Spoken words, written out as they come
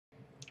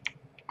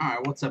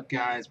Alright, what's up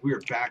guys? We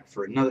are back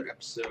for another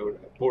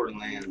episode of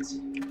Borderlands.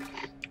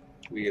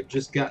 We have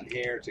just gotten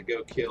here to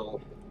go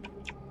kill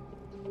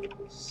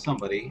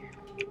somebody.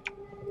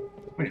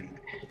 Wait a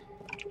minute.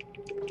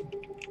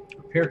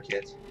 Repair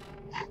kit.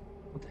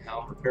 What the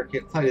hell? Repair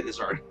kit? I thought I did this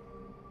already.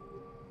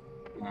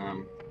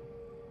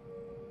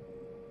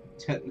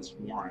 Tetanus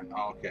warrant.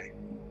 Oh, okay.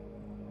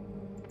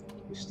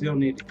 We still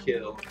need to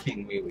kill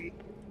King Wee Wee.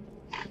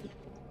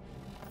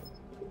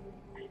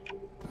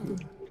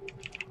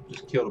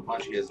 Just killed a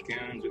bunch of his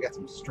goons. We got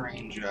some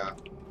strange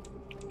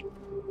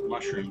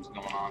mushrooms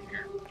going on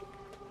here.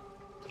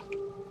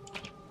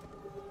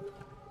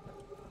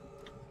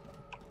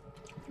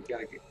 We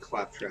gotta get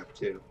Claptrap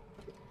too.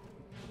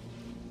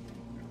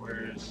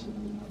 Where's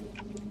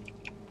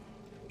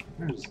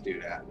this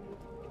dude at?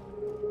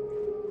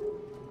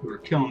 We were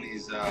killing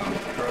these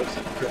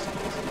corrosive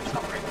crystals for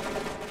some reason.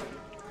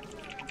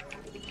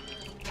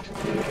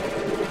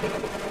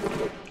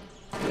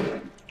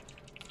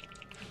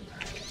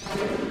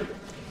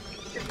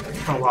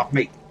 Fell off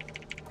me.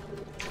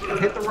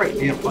 Hit the right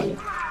damn button.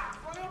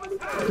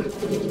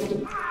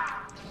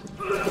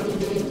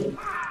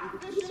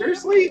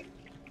 Seriously?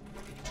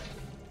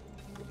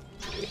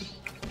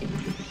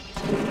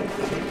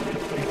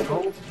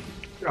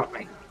 Get off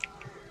me.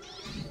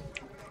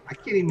 I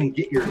can't even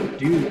get your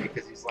dude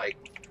because he's like,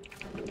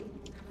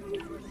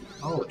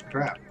 holy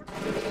crap.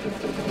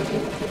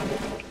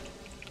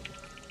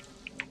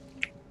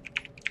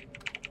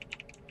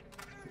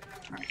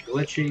 Alright,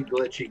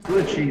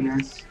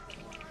 glitchiness.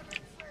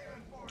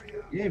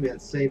 You ain't been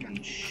saving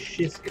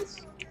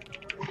shiskus.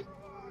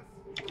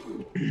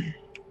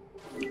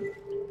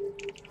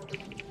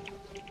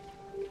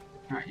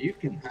 Alright, you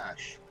can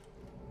hush.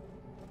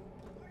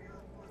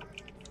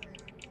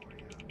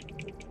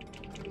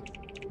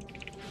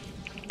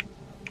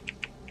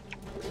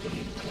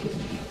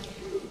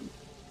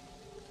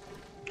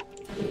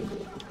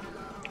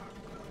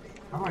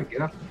 How do I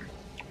get up there?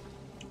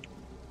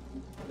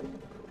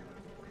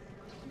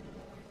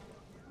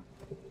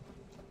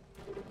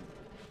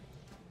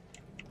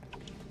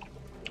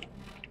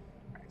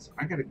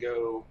 I gotta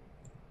go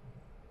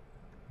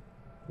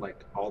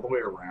like all the way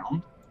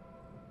around.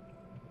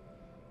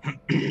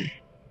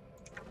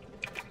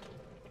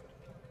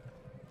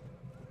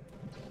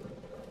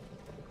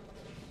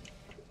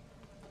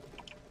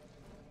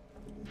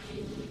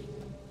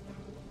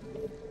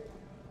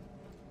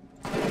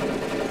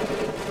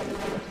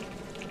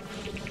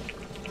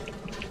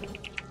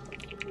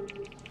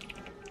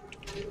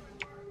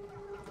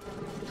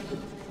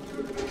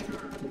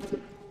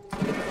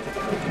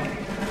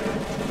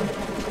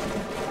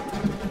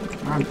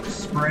 I'm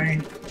just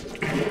spraying.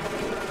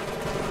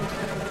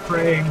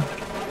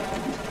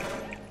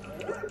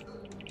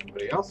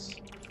 Anybody else?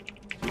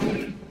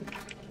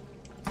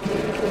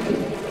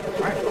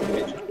 Alright,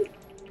 midget.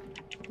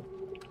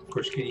 Of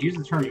course, can you use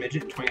the term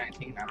midget in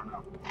 2019? I don't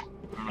know. I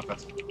don't know if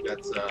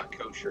that's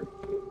kosher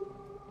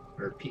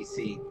or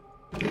PC.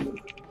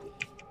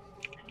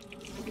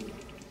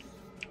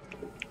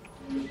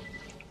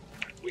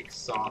 Weak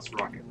sauce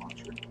rocket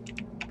launcher.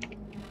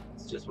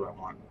 That's just what I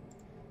want.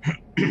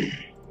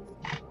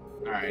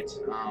 Alright,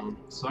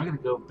 so I'm going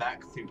to go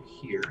back through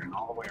here and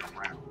all the way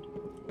around.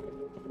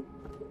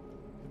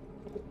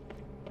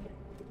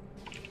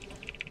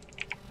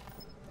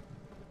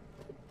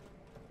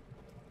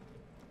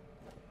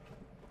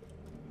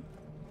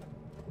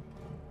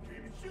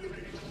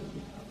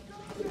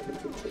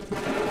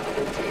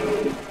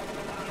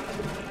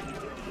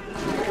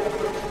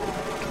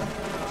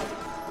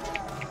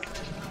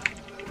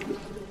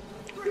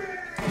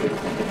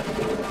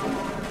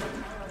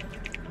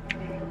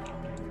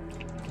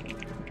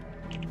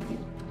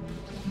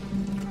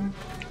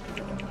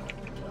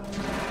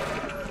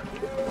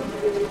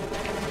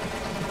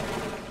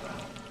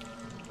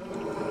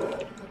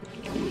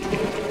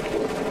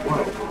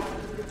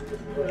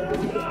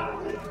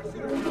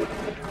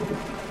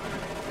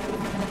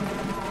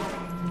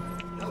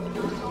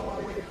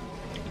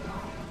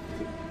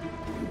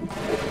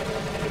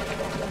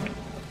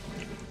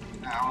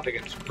 I don't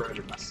think I just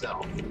corroded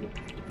myself.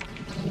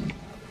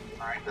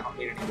 Alright, I don't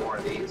need any more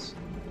of these.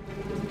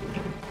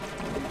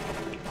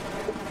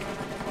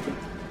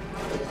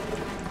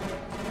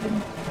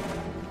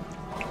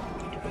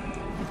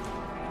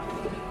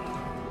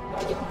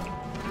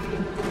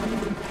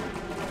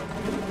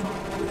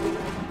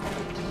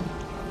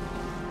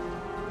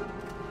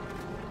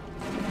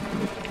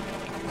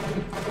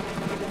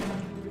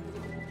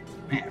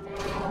 Man.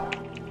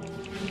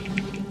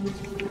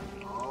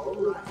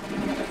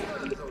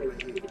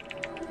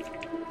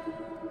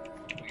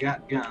 We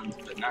got guns,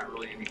 but not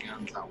really any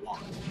guns I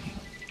want.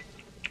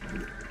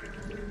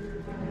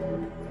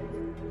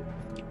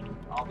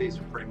 All these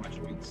are pretty much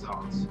weak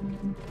sauce.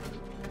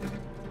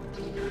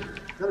 Is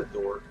that a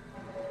door?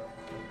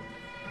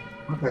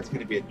 I wonder if that's going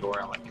to be a door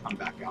I'll like come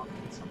back out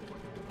at some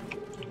point.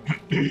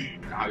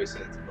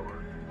 Obviously that's a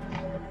door.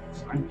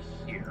 So I'm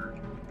here.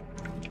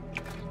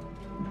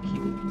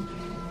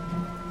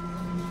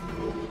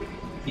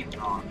 Keep it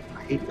on.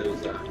 I hate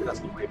those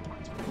custom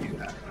waypoints when you do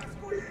that.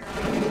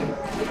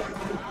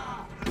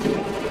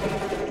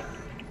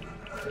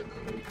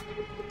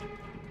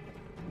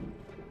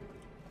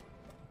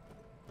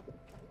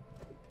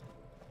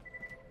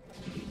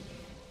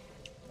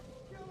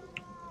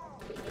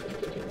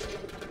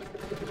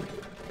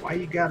 Why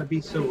you gotta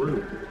be so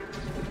rude?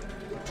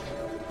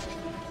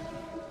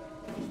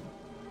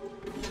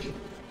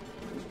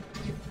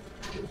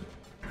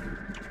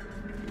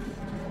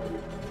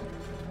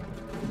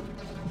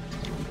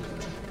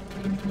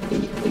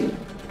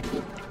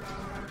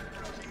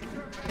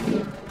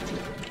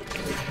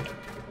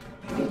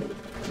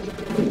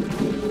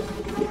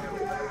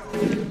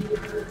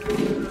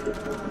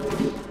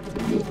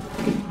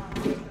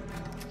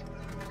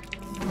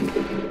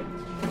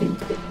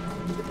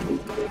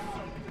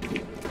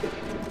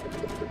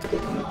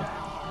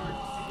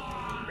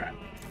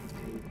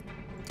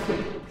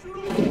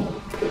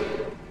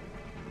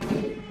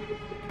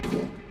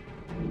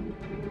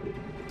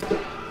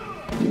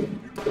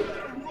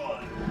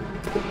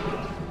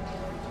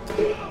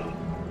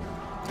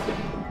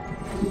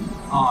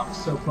 Oh, I'm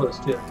so close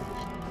to it.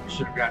 I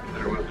should have grabbed a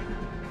better weapon.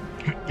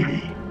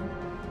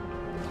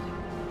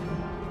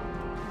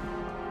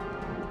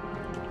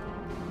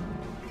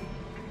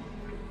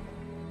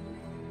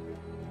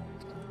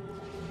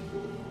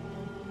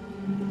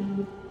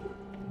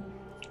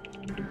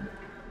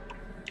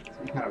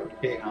 Some kind of a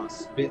pig on a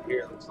spit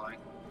here, it looks like.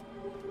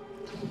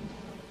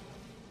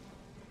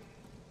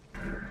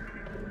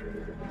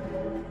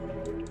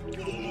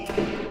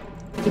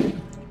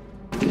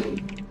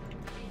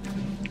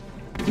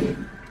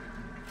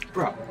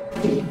 Bro,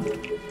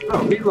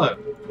 reload.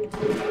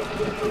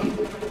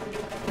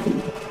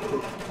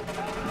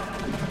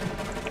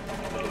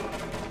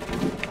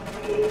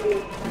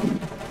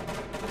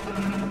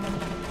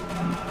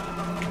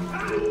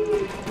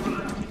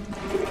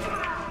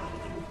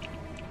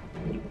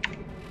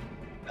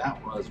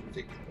 That was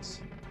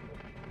ridiculous.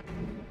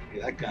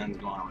 Yeah, that gun's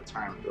going on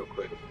retirement real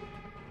quick.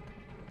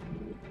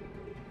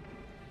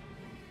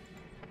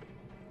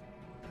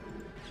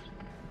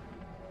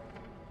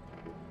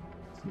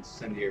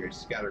 Incendiary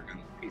scattergun,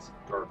 piece of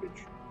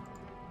garbage.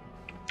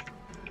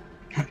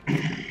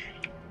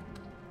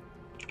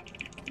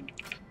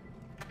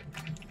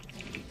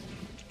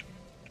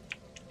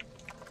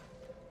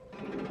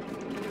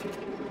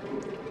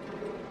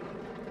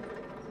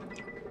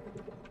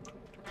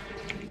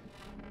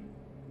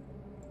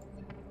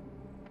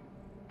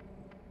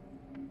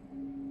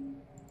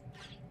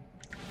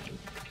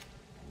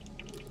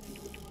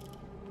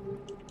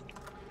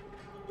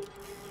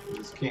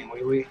 This is King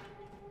Wee Wee.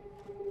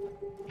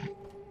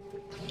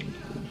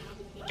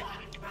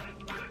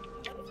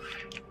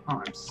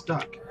 Oh, I'm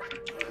stuck.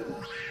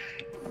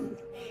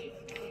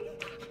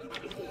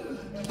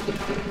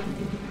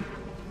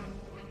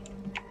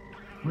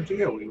 Where'd you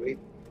go, Wee Wee?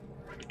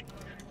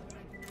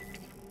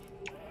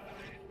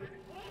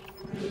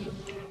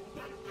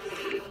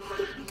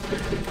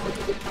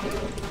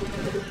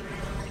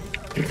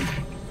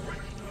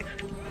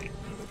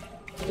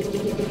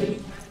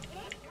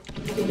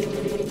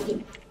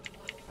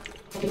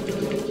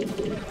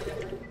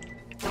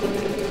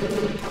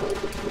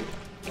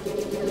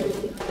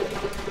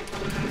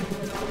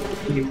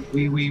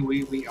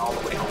 We all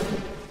the way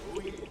home.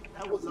 Oh yeah,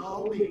 that was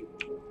all me.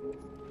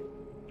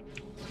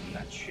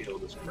 That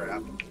shield is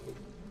crap.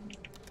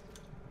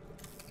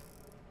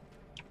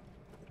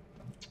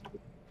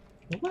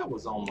 Well, that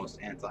was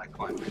almost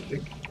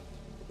anticlimactic.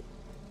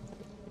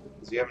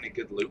 Does he have any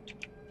good loot?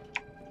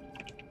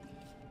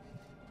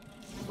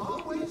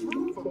 Always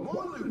room for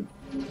more loot.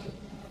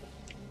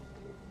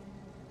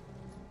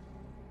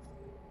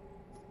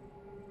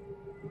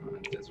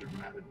 Desert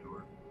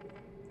Matador.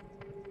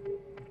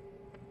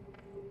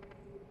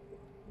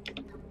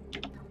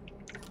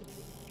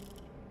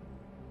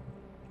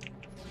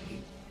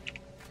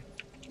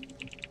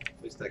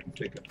 At least I can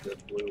pick up the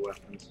blue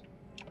weapons.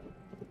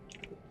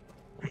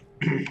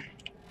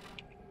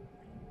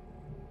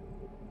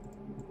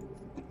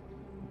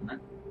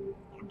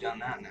 I've done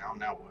that now.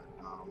 Now what?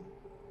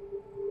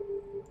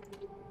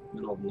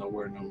 Middle of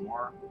nowhere no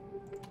more.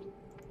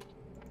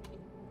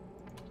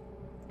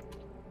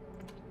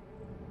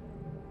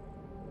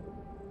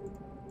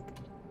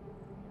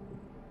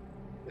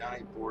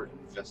 Bounty board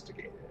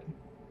investigated.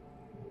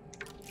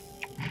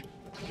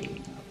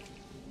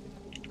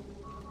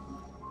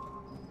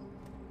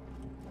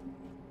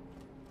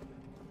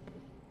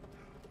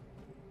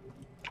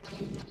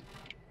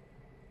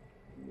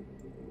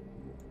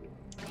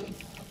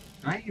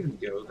 Can I even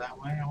go that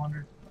way, I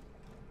wonder?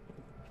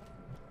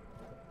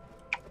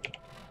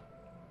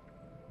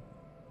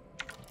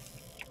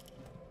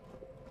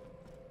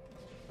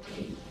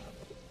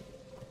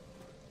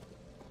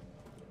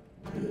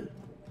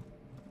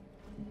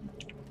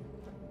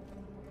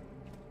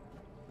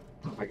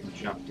 If I can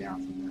jump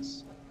down from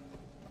this.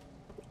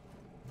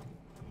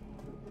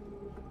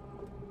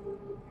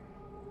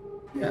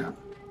 Yeah.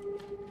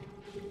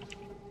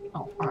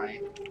 Oh,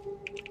 alright.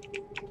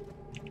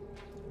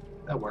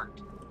 That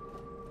worked.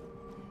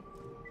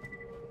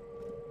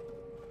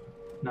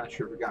 Not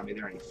sure if it got me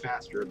there any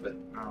faster, but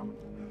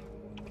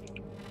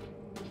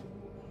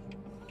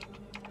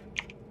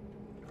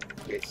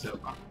okay, so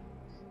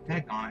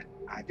daggone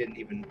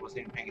it, wasn't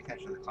even paying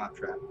attention to the cloud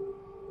trap.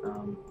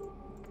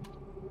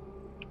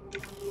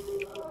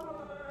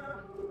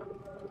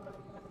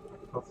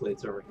 Hopefully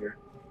it's over here.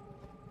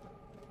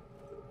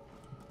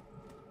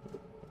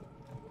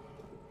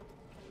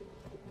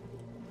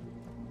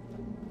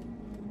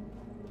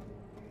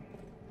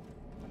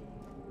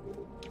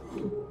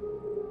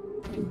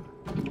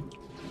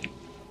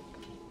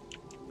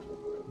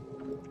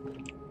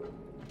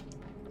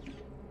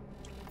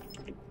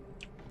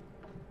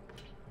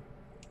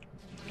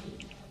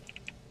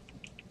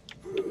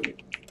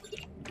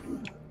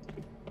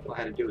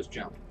 do is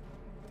jump.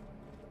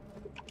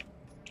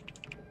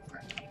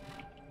 Right.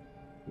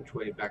 Which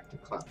way back to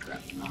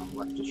Claptrap?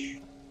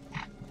 Leftish.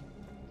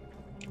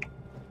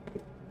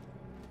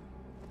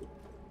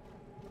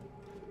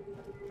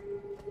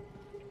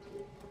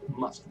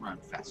 Must run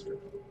faster.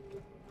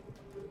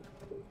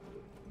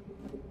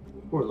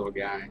 Poor little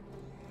guy.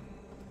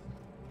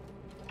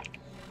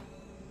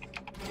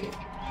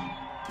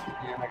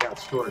 And I got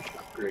a storage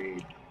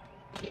upgrade.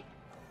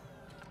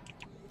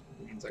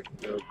 Means I can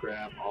go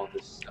grab all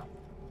this stuff.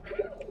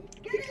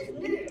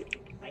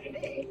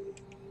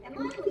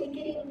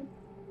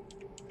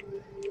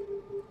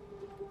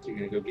 So you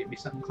gonna go get me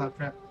something,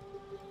 Claptrap?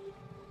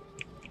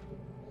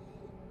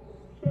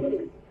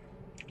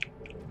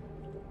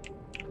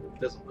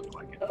 Doesn't look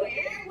like it. Oh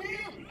yeah, well.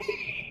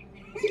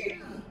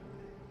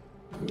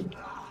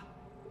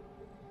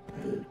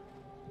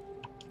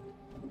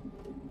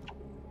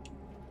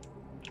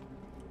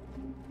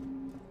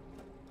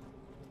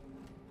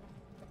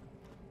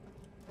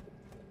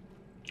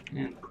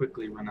 And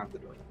quickly run out the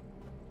door.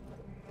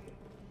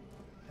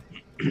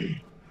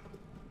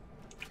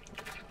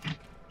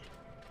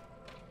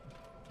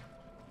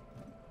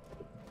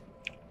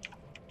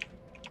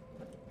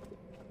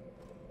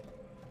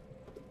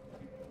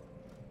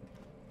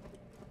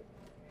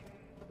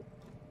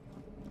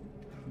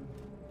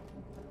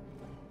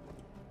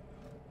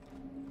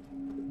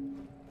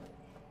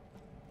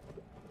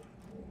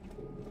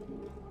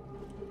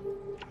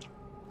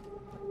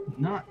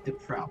 Not a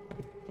problem.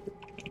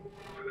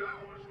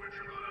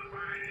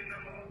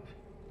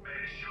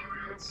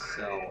 Let's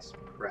sell some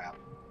crap.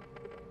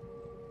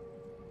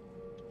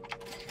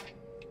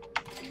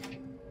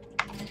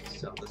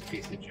 Sell this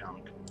piece of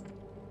junk.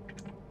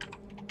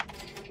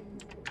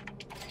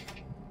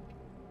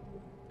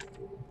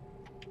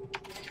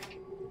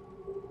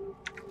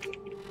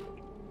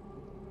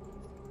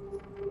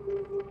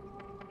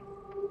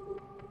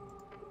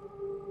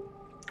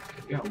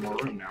 We got more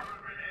room now.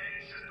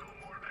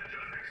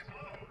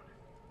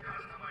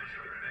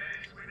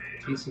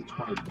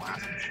 TC-20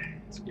 blast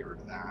machine. Let's get rid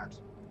of that.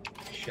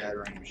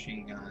 Shattering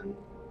machine gun.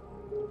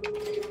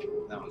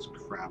 That was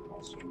crap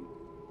also.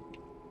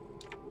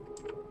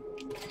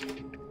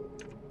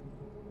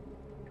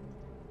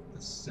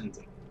 The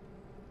Sentinel.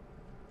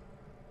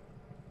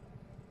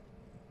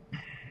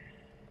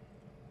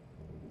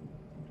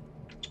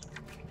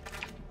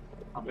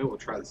 Maybe we'll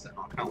try the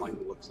Sentinel. I kind of like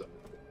the looks of it.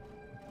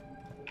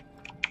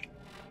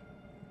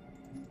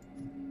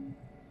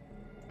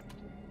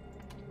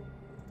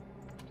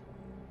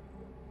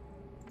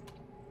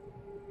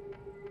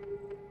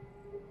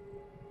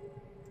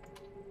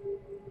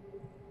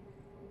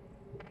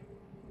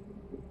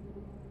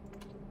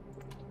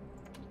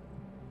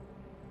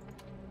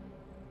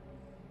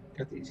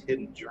 Got these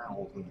hidden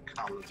journals in the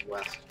Commons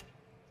West.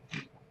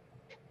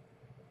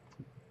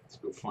 Let's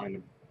go find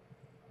them.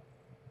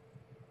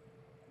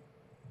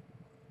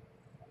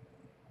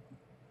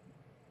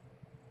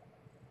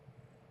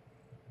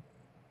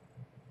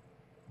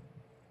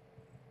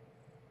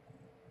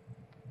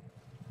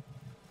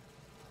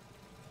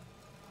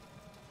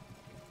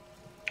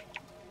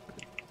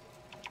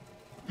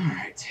 All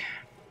right.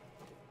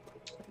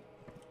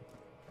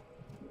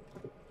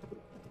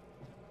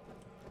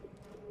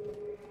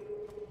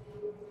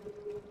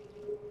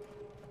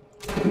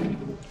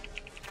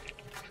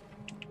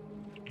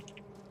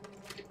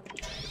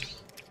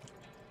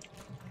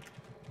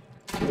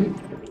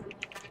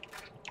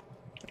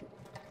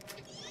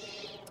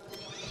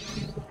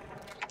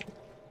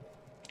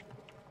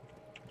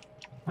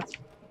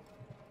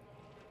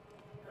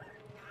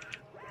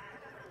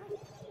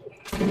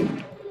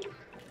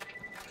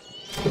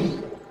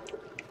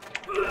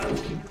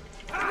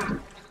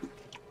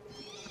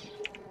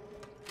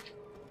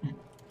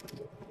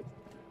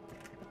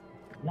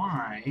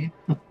 Why?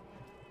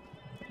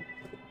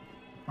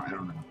 I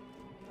don't know.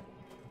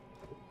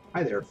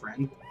 Hi there,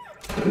 friend.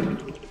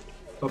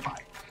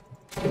 Bye-bye.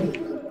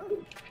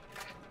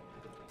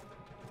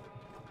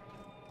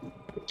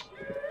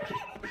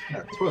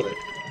 Yeah, toilet.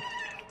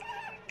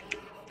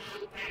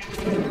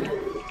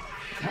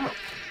 Oh.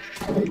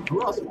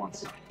 Who else wants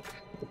some?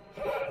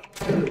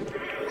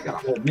 I got a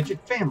whole midget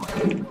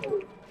family.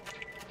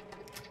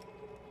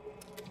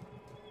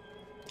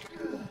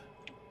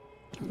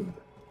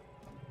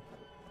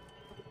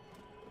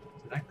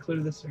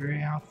 Clear this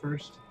area out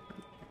first.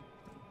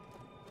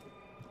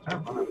 I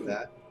don't run up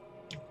that.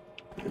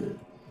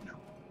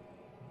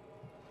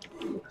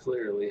 No.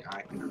 Clearly,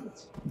 I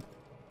cannot.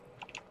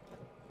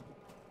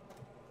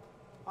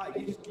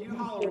 Alright, you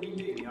holler when you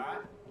need me,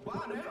 alright?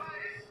 Bye now.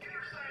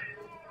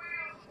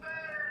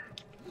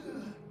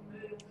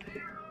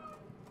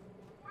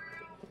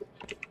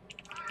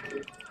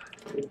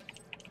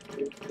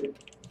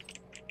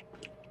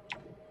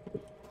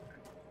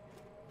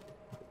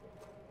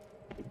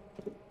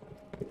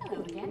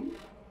 Hello again.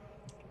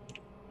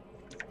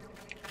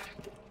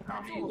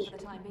 All for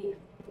the time being.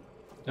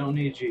 Don't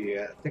need you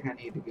yet. I think I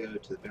need to go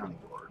to the bounty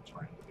board. That's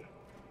where I need to go.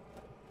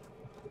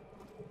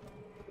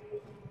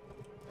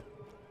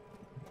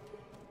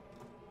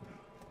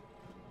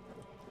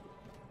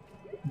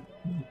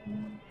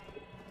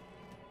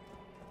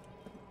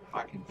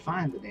 can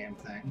find the damn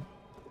thing.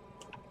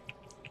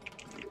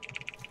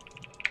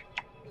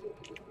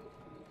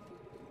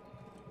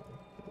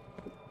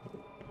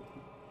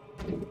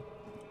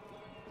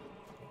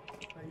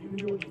 Hey, you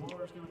know when the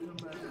water's gonna come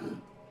back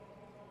on?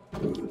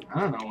 I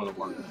don't know when the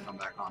water will come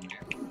back on,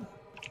 man.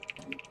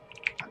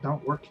 I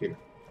don't work here.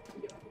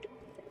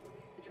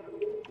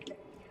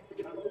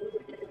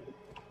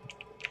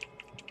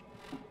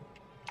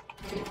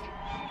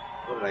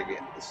 What did I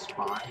get? The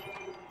spine?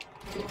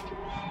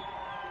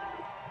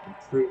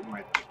 Improve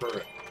my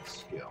turret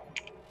skill.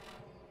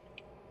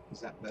 Is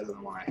that better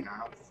than what I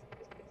have?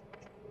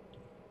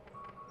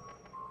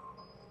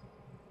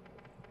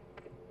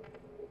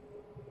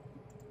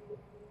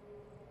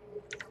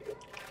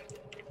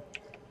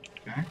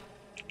 Okay.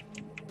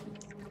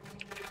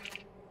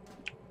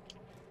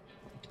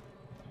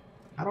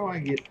 How do I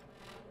get...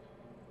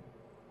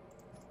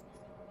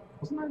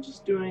 Wasn't I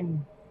just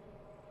doing...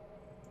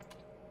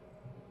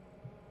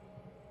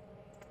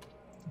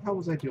 What the hell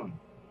was I doing?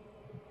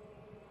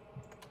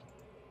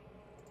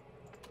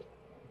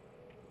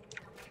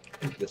 I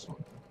think this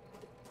one.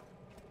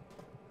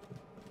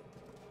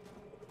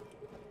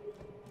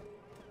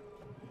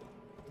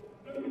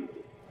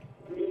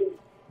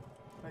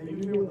 Hey, you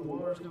know when the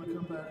water's gonna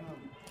come back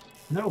on?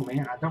 No,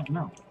 man, I don't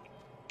know.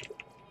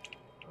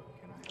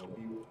 Can I help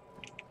you?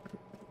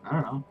 I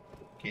don't know.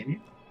 Can you?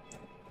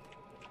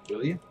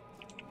 Will you?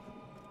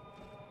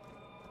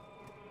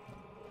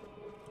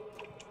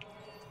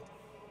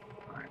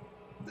 Alright,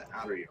 the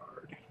outer yard.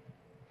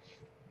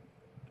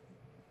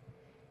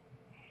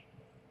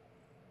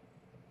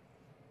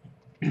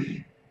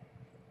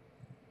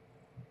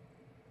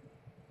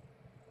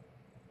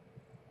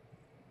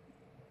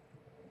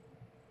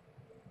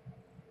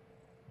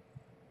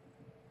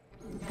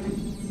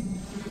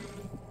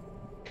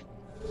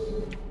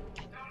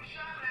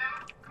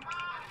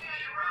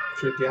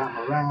 Trick you out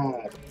my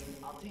ride.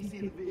 I'll TC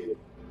the vehicle.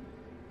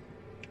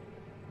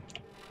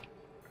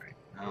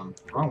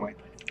 Alright, wrong way.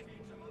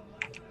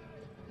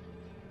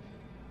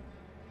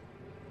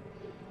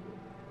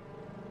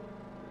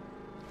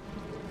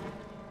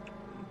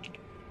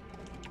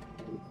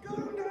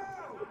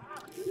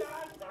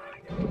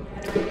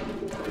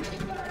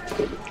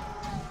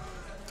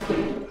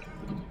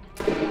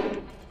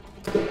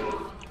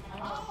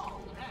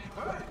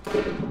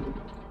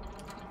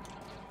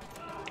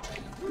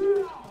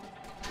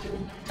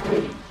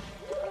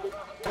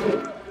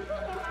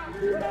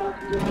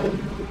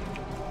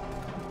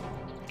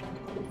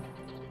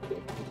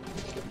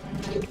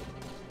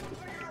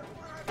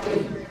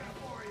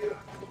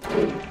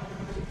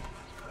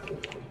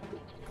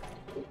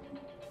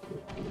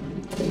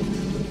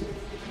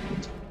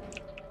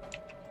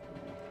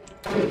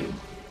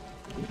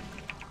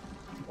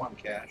 One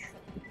cache.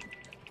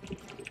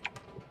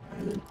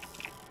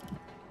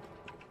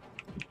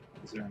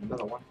 Is there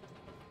another one?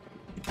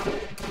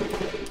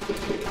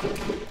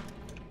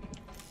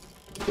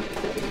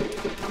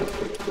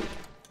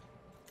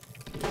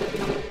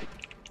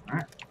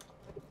 Alright.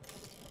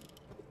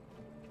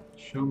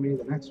 Show me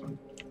the next one.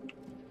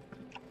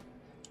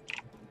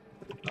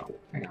 Oh,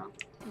 hang on.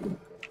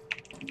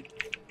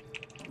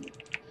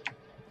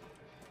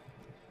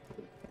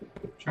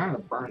 Trying to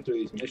burn through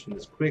these missions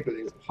as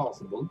quickly as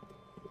possible,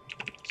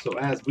 so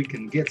as we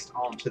can get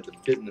onto the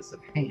business at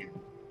hand,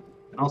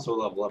 and also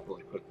level up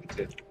really quickly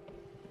too.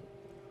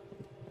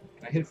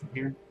 Can I hit it from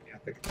here? Yeah, I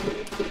think I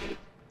can.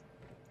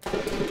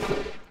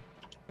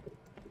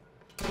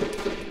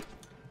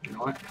 You know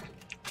what?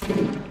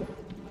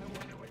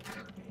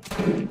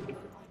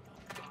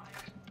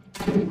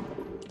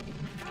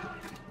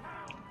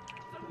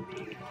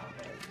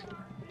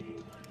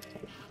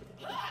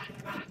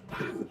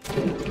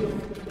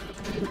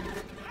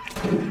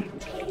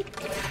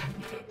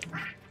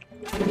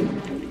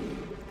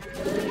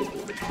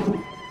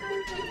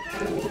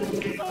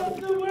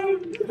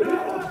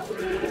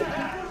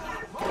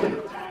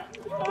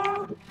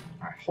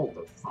 Hold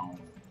the phone.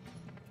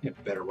 You have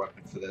a better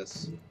weapon for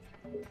this.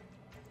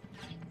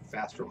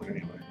 Faster one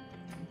anyway.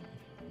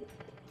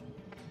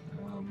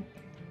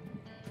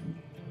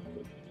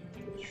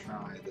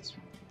 Try this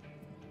one.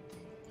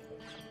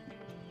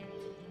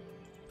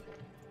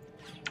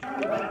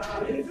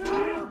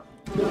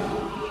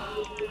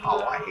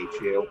 Oh, I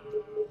hate you.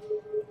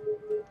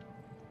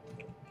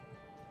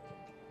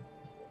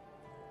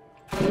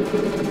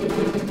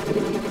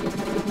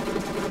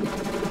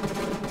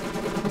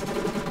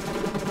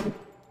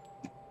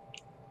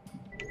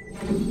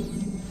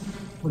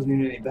 Wasn't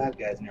even any bad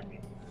guys near me.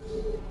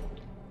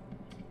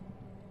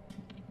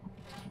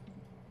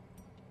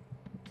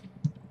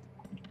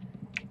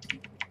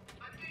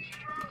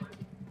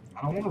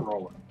 I don't want to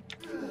roll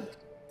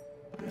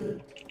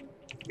it.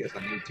 Guess I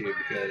need to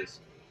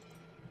because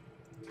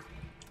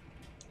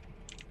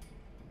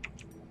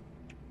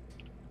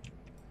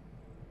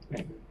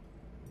hey,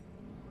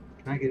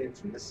 can I get in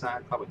from this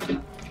side? Probably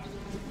not.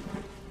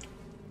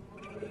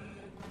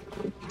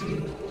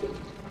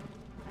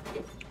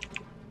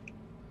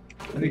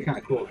 That'd be kind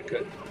of cool if I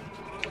could.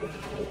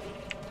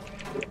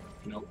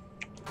 Nope.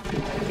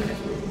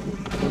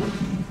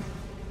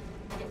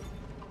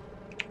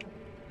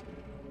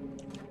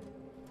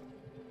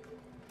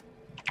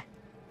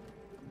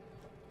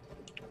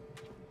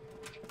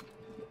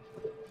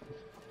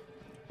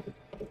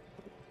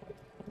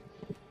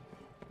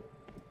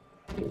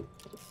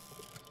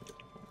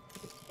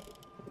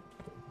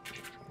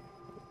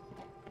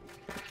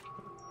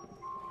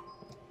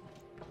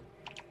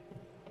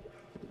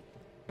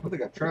 don't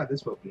think I've tried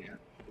this weapon yet.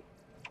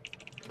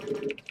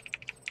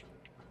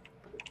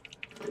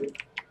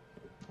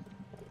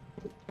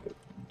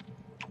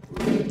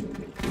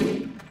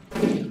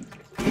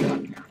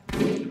 Shotgun.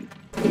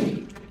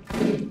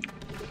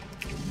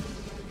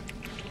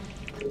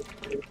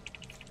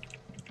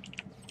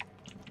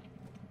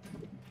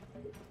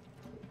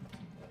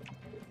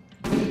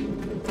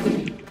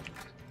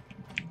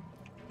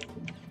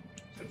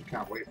 So you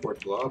can't wait for it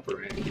to blow up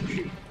or anything.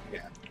 Shoot.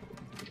 Yeah.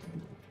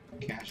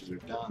 Caches are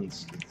done.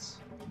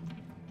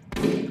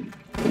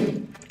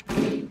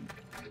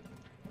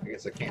 I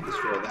guess I can't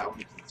destroy that one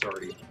because it's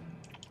already.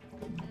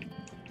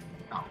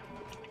 Oh.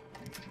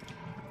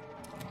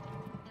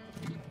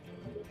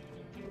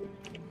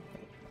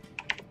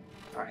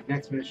 Alright,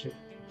 next mission.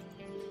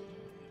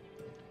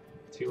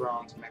 2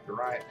 wrongs make a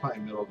right, probably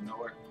middle of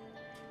nowhere.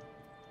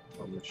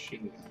 Or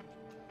machine gun.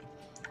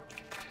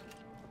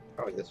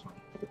 Probably this one.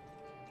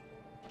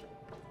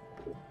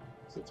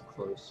 So it's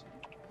close.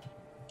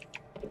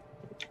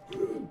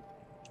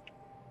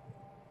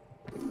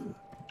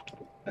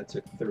 That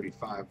took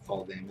 35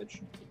 fall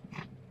damage.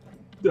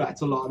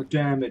 That's a lot of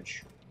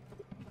damage.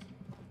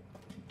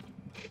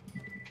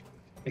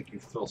 Thank you,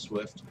 Phil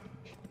Swift.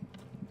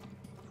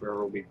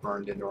 Forever will be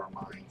burned into our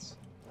minds.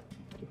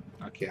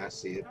 Okay, I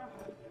see it.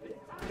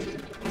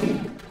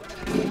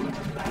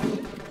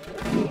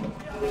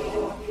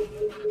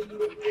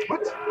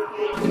 What?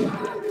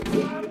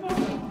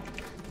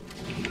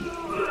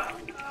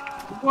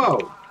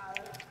 Whoa!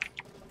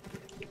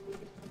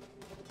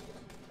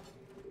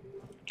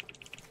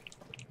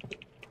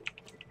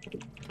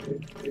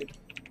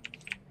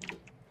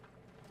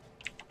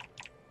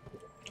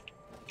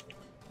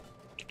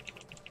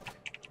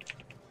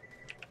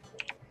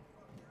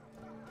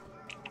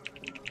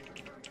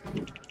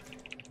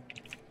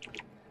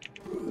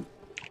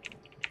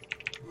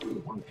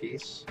 One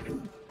piece.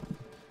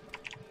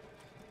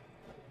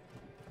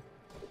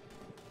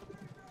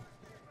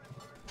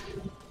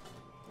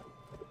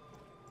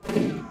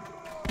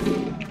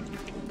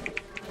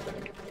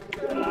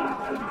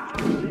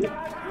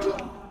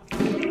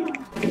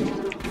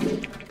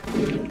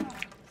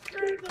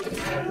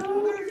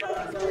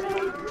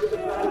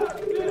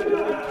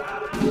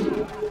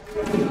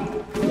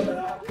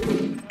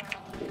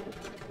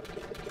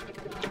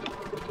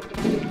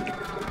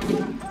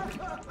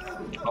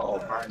 Uh-oh,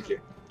 burned you.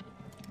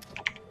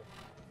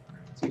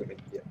 Let's go ahead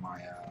and get my,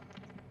 I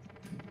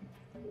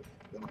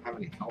don't have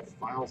any health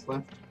files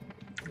left.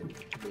 I'm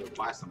going to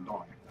buy some,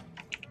 don't I?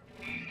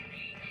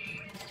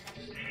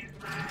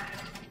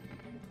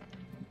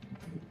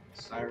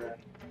 Siren.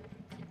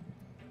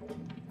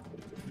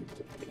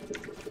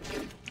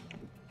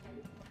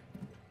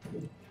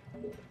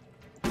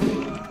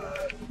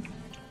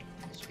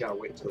 Just gotta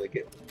wait till they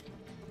get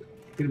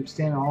them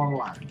standing all in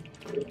line.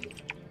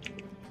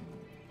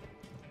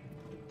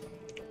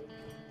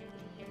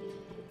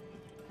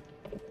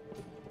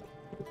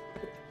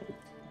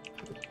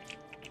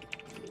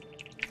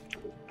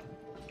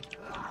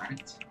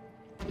 Alright.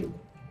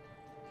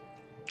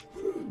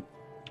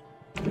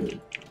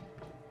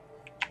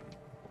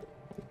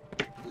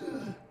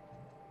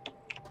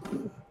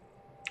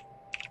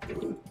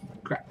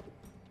 Crap.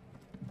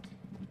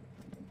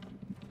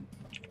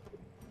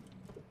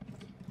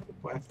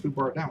 Well, I have to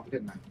bar down,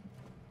 didn't I?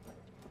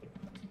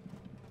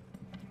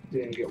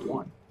 Didn't get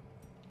one.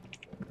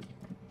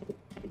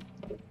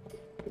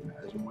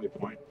 There's one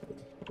waypoint.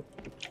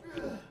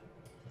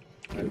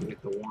 I have to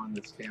get the one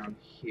that's down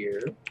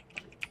here.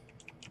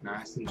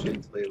 Nice and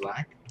gently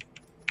like.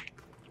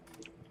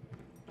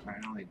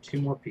 Alright, only 2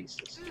 more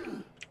pieces.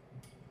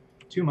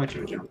 Too much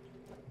of a jump.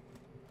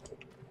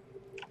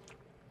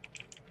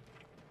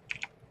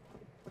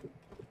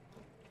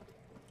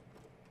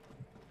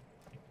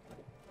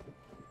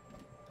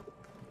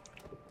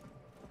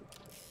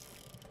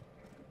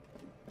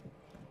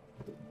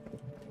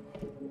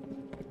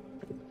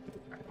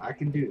 I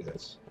can do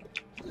this.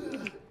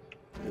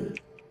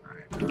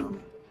 Alright,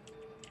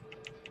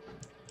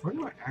 where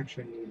do I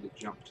actually need to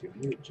jump to? I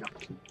need to jump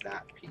to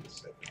that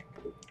piece, I think.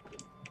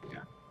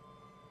 Yeah.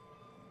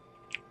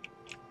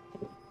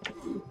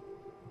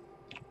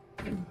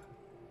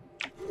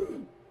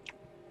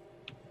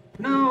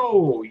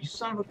 No! You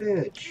son of a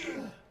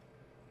bitch!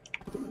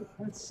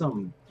 That's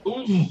some...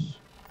 Ooh.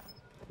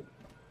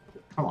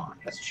 Come on,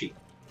 that's cheap.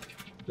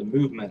 The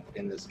movement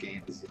in this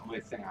game is the only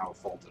thing I will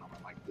fault it on,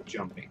 like the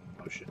jumping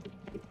motion.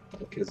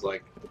 Because,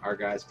 like, our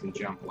guys can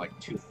jump like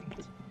 2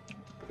 feet.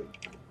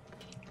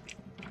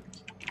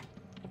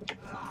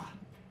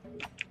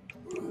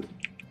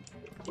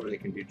 Or they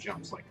can do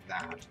jumps like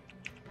that.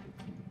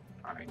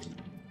 Alright.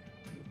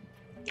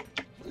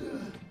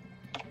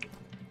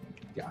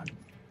 Got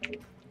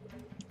it.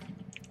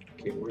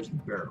 Okay, where's the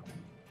barrel?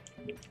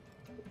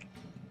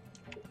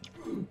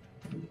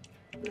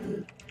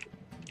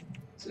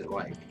 Is it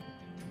like...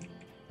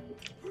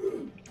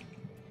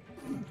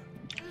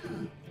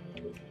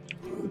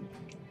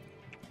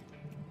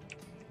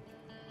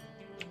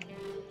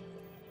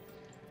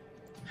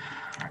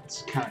 Alright,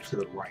 it's kind of to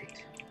the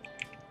right.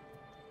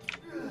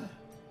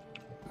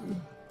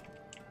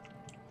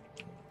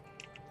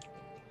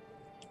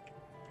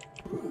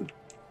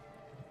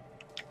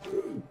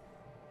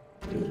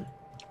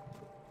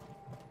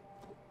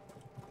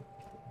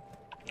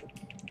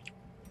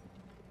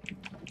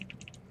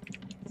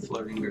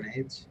 Floating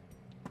grenades.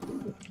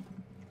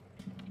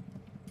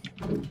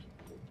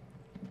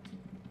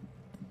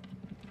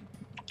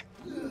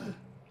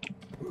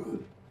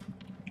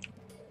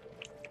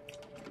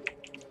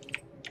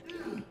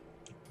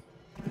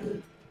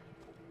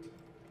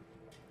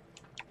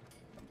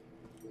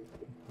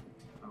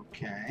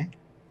 Okay.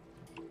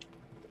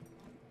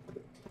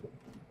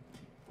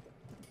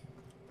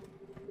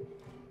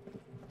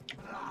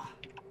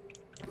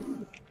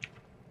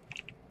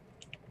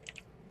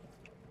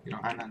 You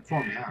don't have nothing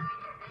for me, huh?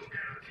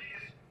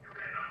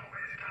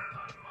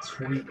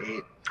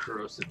 28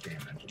 corrosive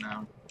damage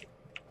now.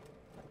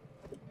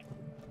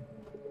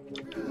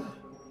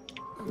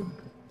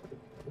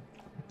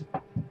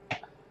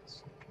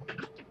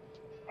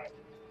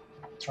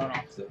 Turn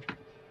off the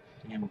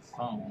damn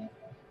phone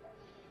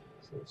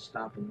so it'll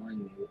stop annoying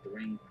me with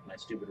the my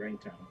stupid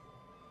ringtone,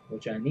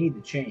 which I need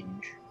to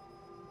change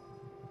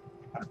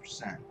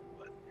 100%.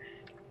 But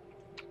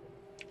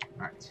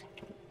all right.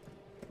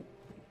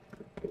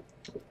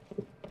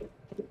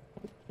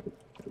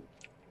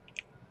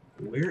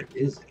 Where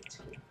is it?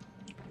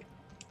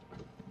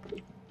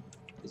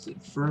 Is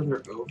it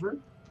further over?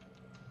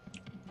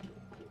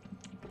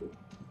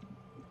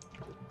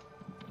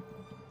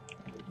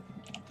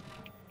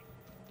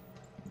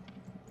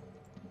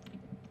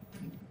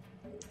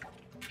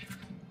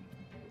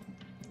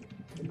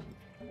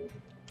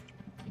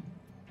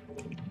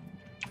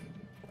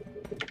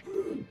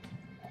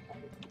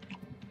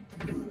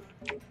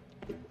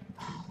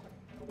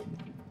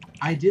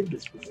 I did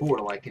this before,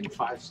 like in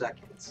 5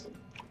 seconds.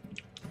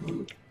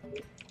 I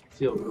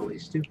feel really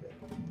stupid.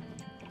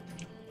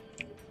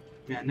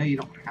 I mean, I know you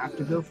don't have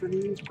to go for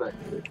these, but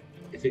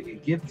if it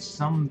could give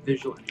some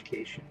visual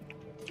indication.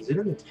 Is it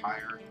in the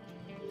tire?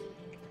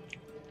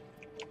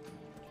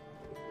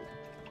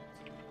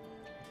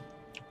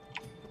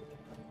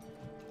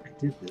 I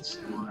did this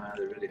in one of my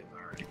other videos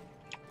already.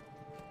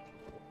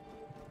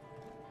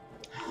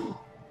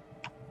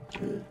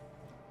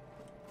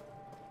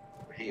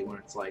 I hate when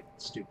it's like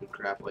stupid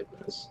crap like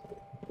this.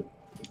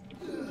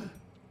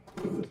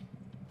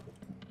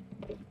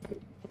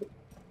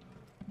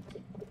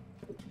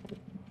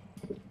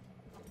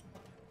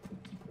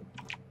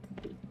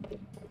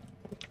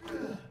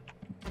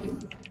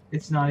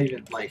 It's not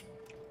even like,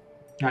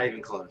 not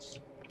even close.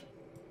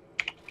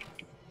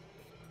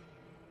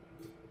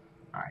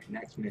 Alright,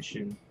 next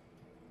mission.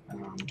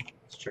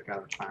 Let's check out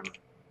our timer.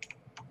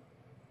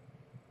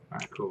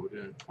 Alright, cool, we're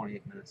doing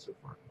 28 minutes so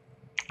far.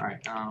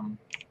 Alright,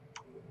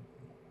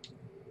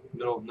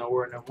 middle of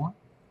nowhere no more?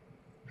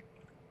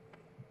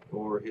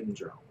 Or hidden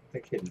journal? I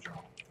think hidden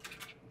journal.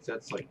 So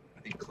that's like,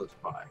 I think close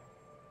by.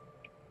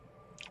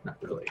 Not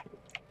really.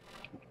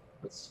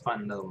 Let's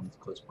find another one that's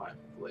close by,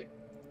 hopefully.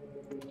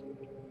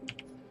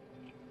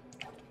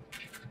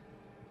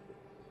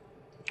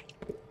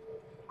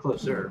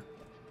 Closer.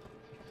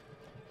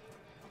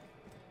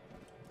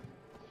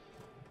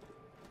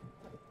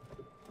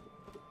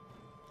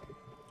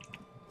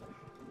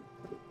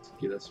 Let's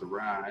give us a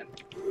ride.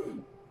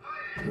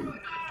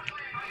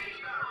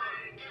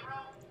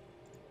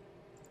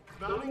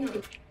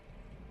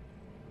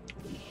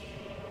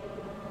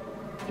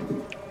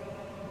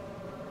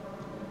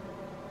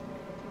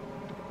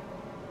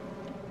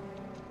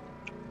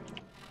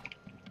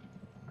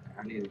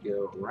 I need to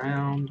go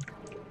around.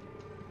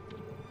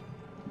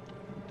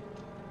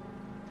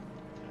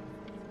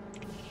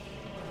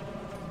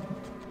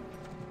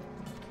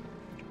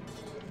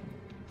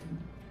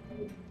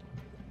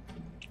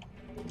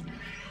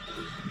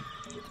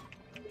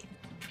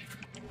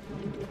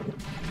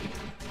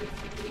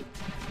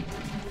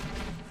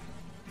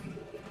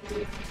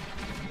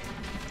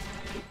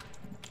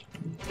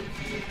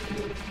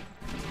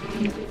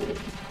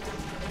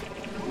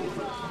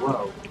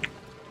 Whoa.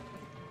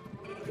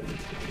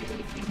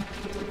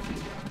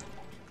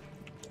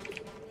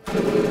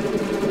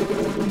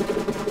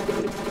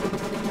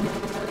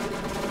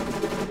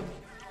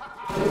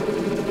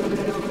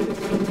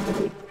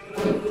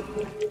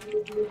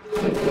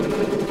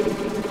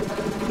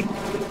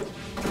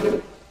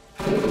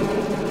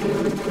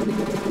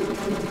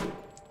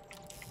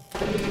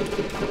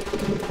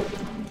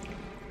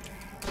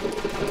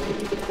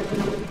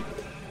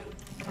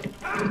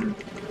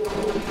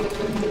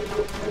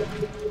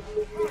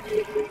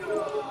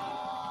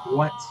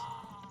 What?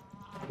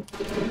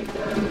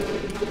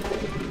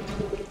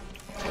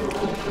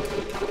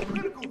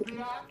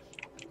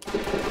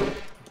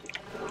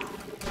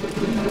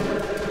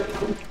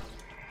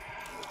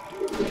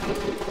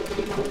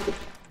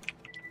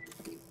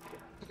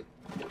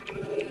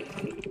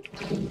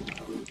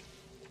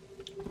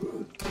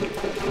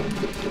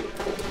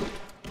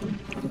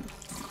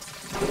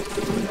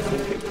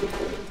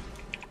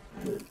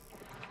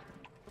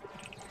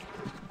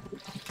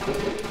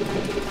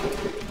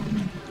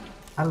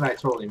 How did I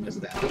totally miss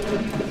that?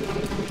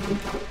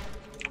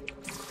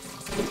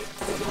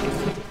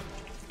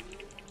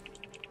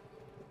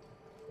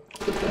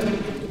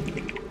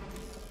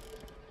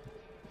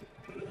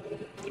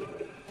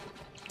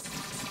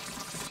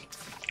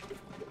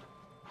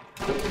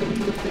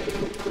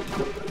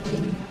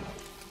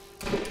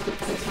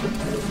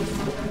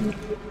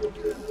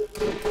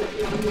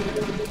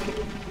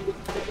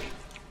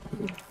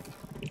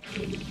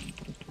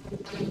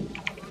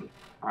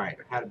 Alright,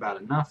 I've had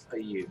about enough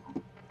of you.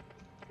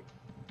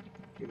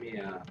 Give me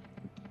a...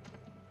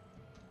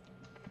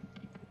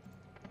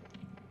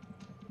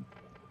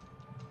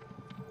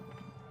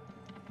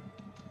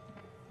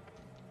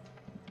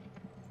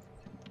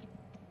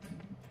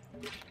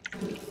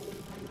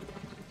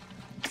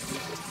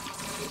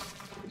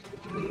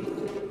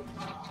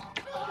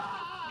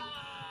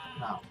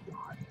 Oh,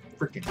 God.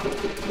 Frickin'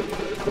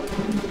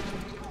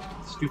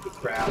 stupid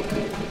crap.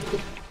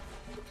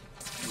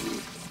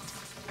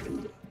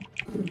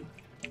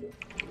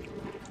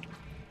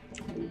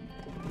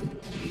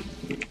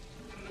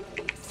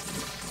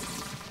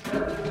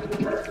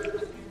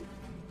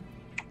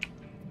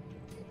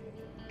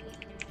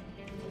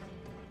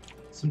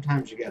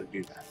 Sometimes you gotta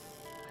do that.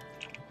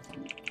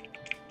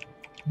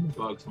 The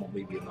bugs won't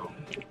leave you alone.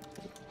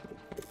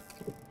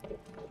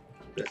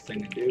 Best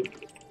thing to do,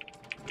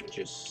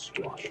 just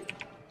squash it.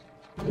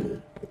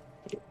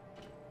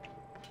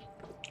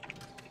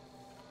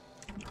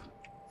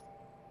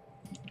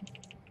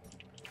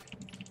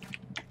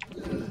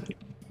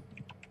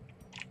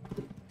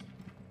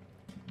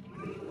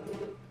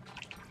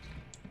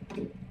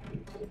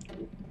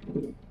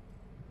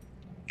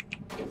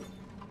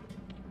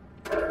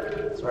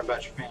 Sorry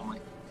about your family.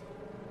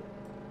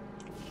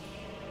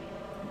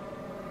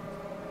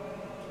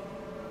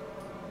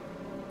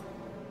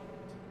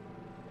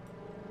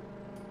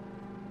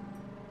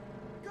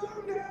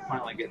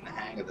 Finally getting the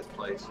hang of this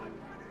place.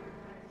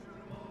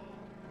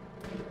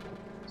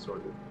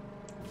 Sort of.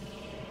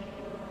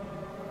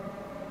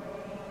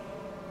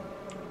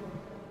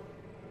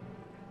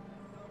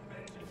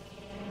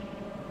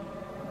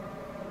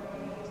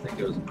 This thing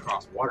goes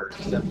across water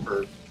except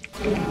for...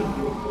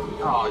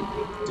 Oh,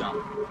 you dumb.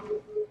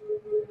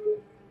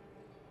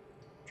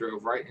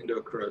 Drove right into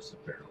a corrosive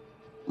barrel.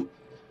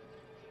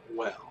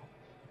 Well.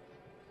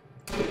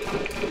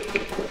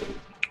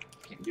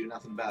 Can't do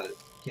nothing about it,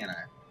 can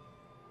I?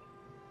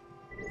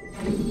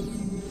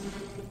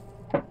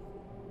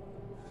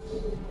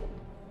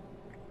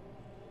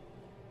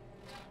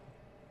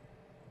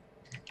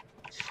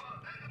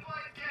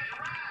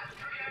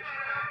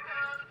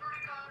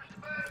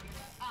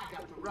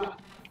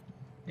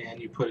 And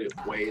you put it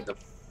way the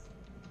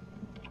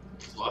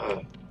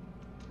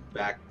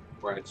back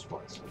where it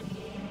was.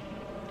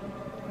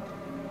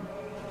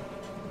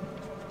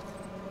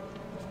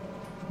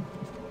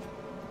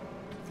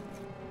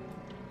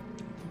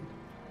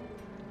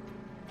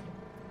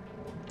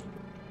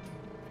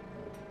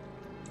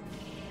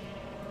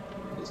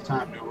 It's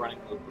time to running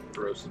with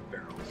corrosive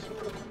barrels.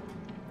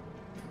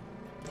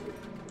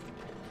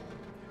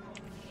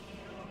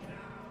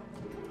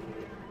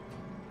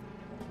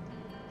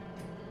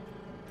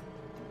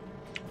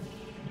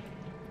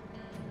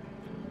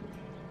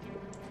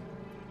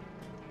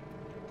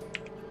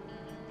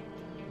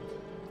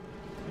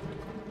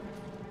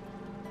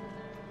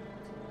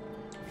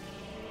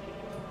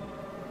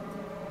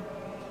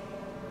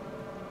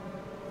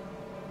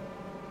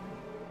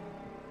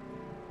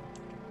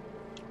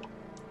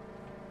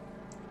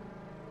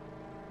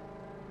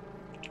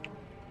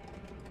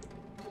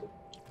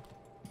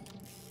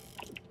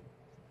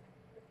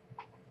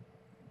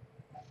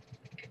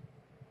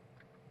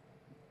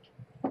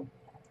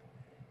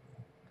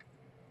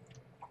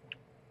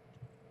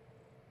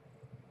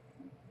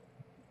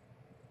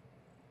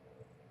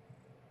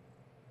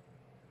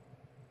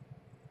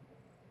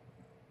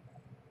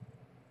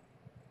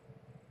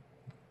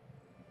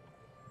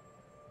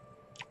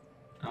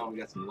 Oh, we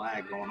got some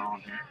lag going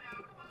on here.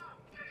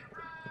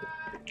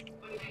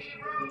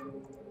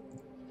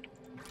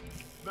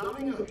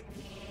 Mounting up.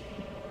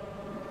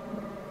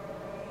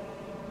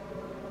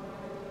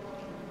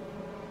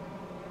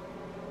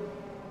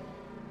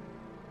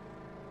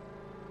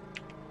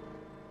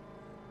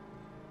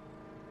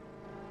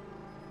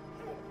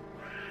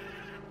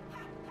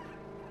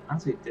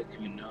 Honestly, didn't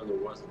even know there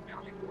was a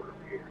mounting board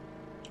over here.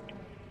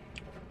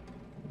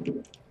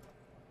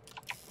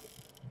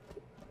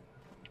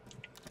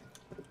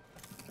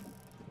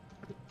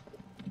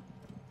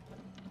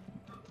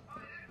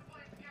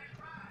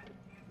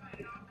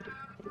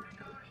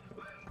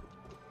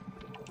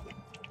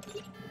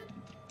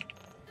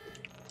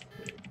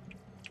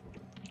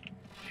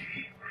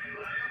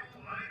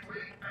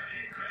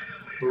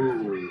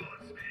 Ooh.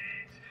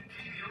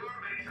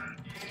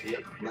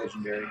 Yep,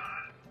 legendary.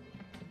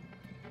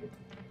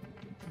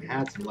 We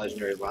had some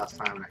legendaries last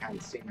time and I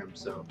hadn't seen them,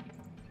 so...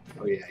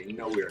 Oh yeah, you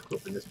know we are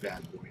equipping this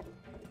bad boy.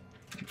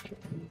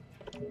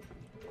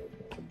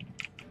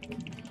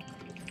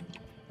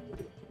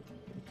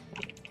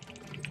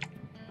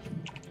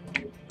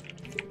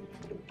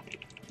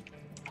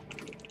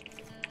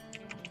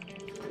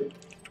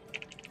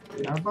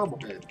 Got a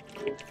bubblehead.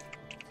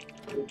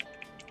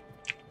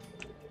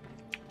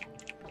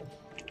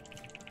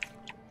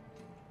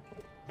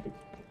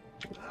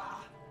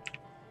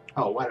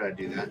 Oh, why did I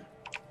do that?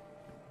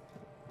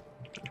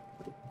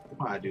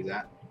 Why did I do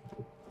that?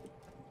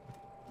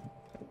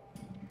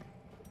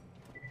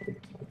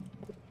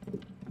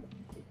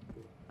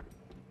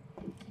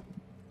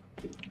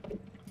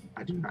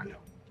 I do not know.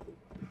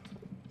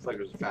 Looks like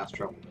there's a fast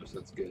travel though, so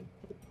that's good.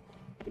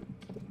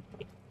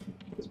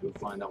 Let's go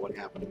find out what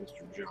happened to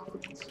Mr.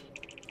 Johns.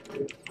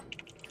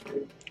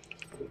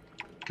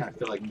 Kind of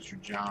feel like Mr.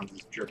 Johns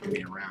is jerking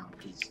me around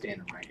because he's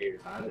standing right here.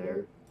 Hi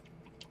there.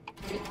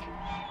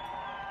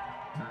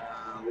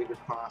 Leader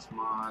class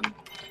mod.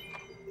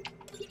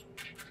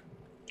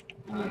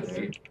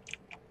 There.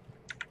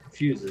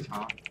 Fuses,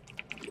 huh?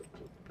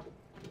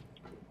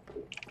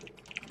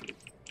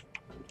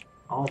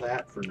 All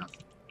that for nothing.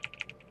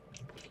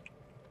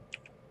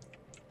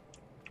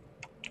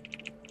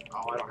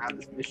 Oh, I don't have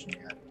this mission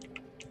yet.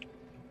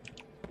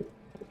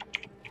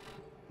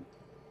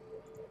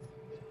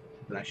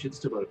 But I should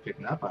still be able to pick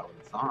it up, I would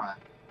have thought.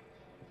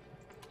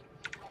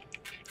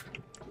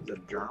 Is that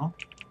a journal?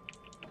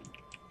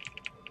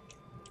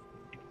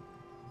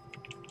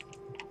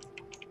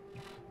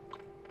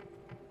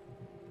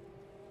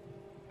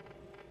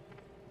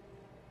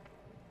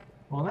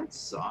 Well, that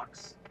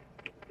sucks.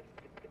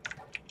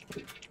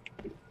 I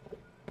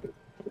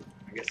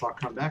guess I'll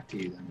come back to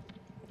you then.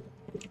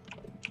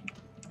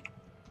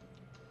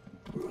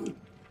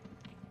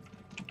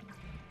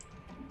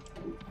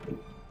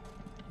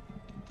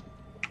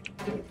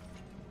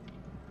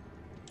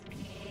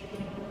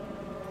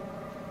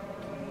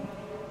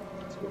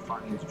 Let's go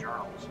find these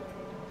journals.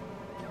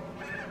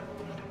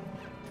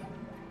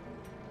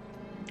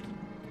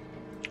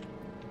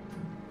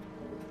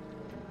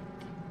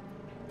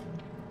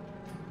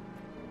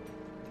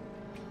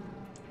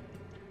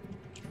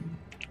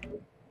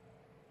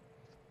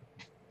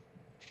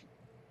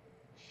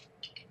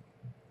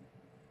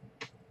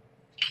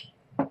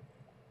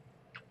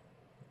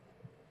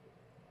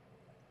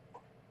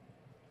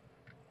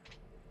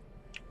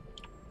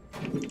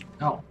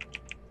 Oh.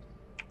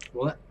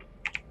 Well, that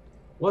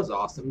was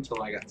awesome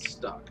until I got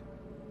stuck.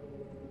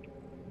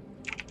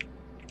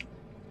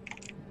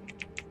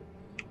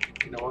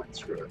 You know what?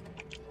 Screw it.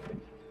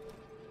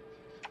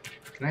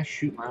 Can I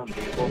shoot my own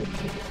vehicle?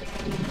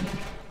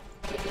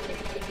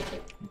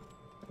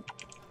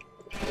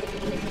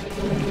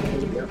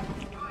 Yep.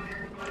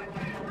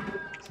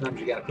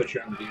 Sometimes you gotta put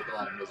your own vehicle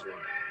out of misery.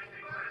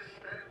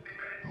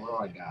 What do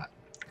I got?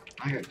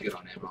 I got good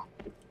on ammo.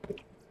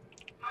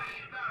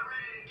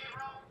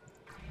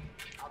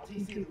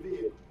 TC the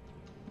vehicle.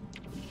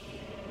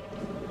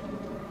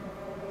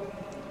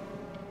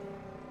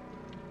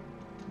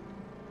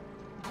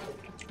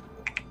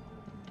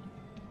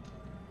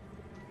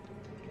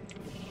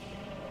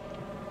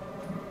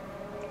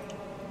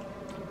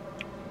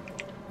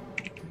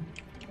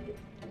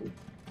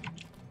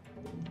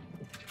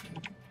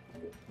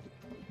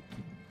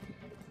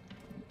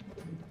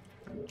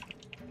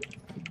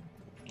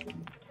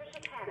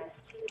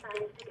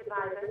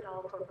 Advisor,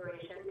 Doll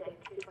Corporation, day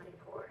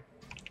 224.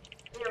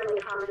 The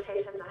only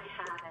conversations I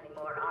have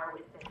anymore are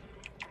with this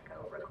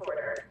echo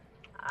recorder.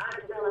 I've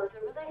developed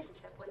a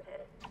relationship with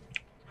it.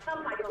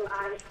 Some cycles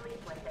I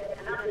sleep with it,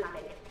 and others I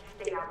make it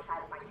stay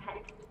outside of my tent.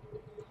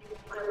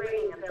 My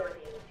reading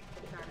ability to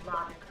discern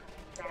logic from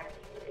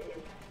insanity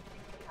is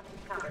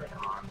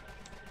cumbersome.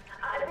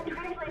 I've been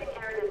translating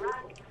Aaron and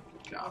writing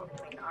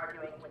between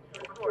arguing with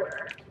the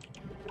recorder.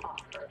 Off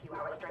for a few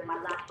hours during my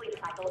last sleep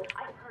cycle,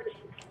 I've heard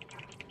you.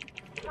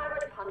 If I were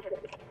to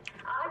pontificate,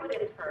 I would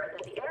infer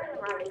that the Aaron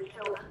writings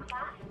show a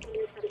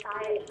class-based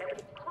society that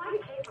was quite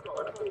capable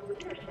of both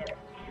leadership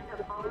and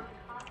of armed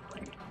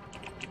conflict.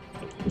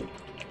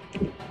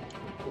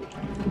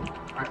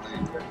 Alright,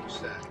 lady, what you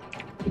said.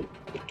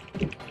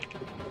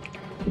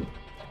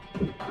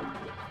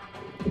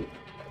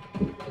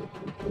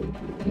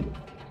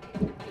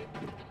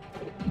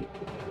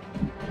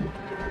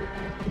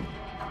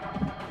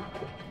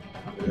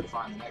 I'm gonna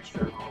find the next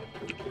journal.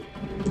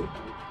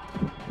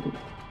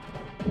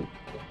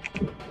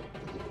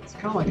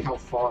 Kind of like how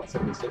Fallout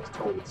 76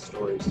 told its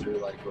stories through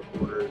like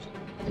recorders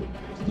and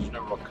there's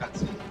no real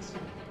cutscenes.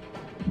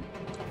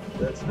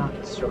 That's not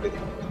necessarily the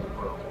end of the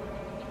world,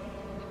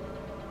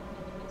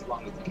 as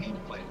long as the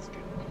gameplay is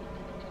good.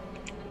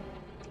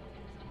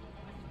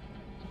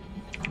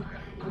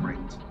 Okay,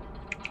 great.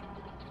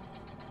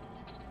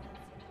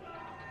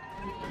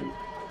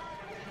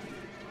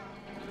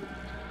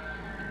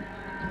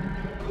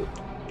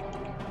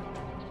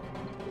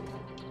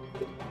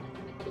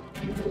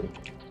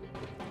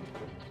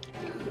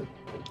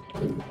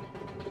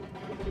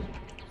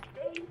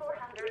 Day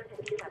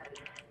 457.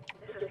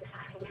 This is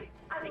exciting.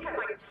 I think I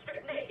might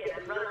strip naked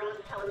and run around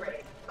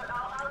celebrating, but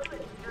I'll do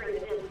it during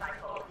the dim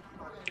cycle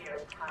for fear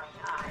of prying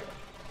eyes.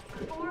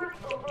 Before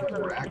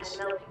overloading and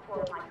melting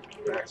core of my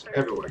computer, Racks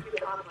everywhere.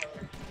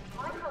 operator,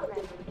 my program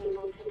was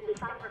able to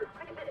decipher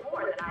quite a bit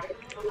more than I had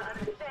been able to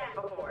understand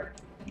before.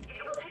 It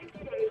will take a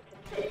few days to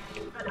fix,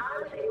 but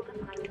I was able to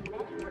find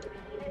many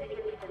repeated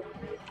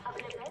instances of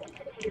an event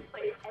that takes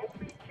place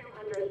every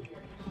 200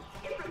 years.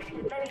 It's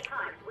repeated many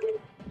times with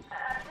a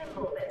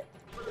symbol that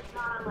looks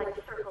not unlike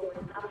a circle with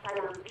an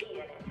upside-down V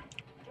in it.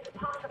 It's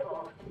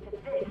possible that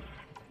this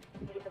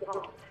is the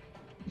vault.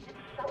 And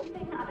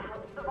something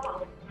about the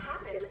vault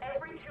happens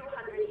every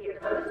 200 years.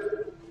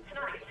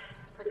 Tonight,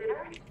 for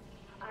dinner,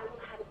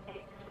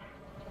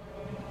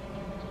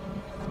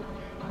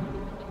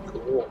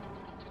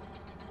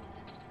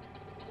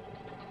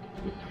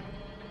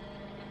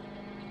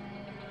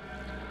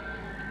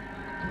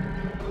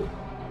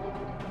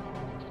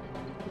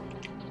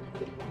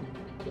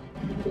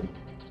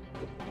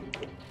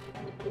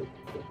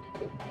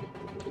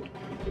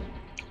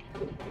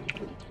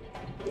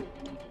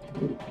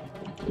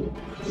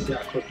 See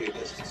how quickly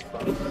this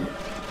explodes.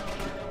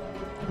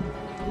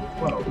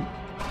 Whoa.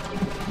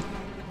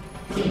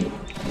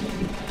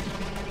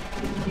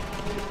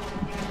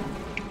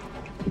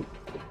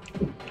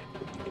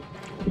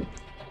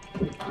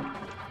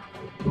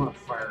 Come on,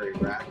 fiery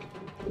rack.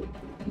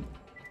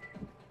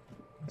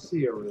 I see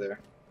you over there.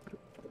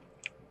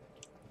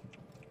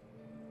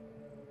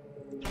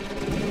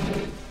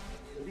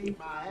 Beat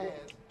my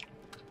ass.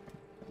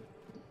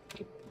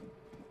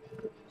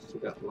 Still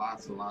got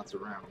lots and lots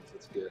of rounds.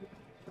 That's good.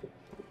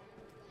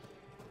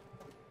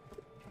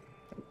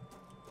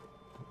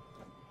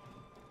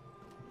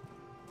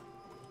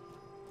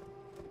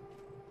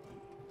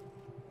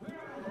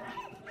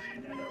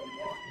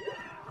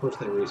 Of course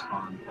they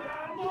respawn.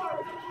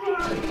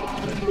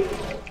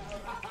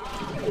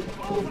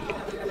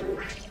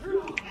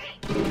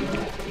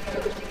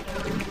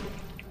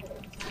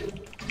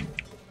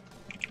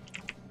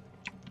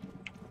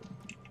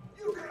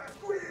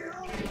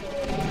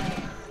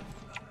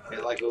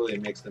 It like literally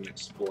makes them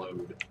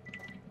explode.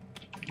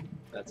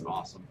 That's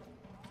awesome.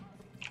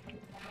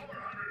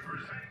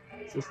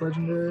 Is this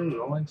legendary?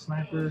 Rolling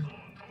sniper?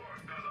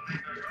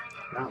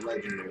 Not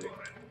legendary.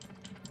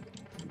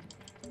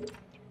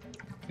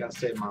 Gotta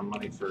save my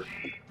money for...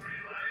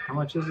 How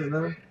much is it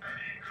though?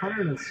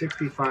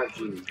 165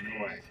 G's,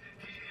 no way.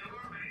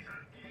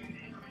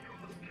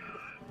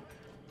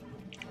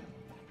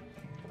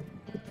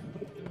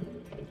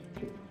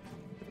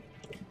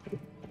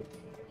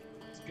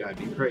 It's gotta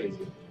be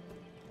crazy.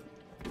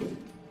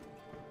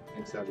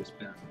 Thanks, I just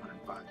spent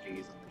 105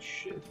 G's on this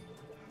shit.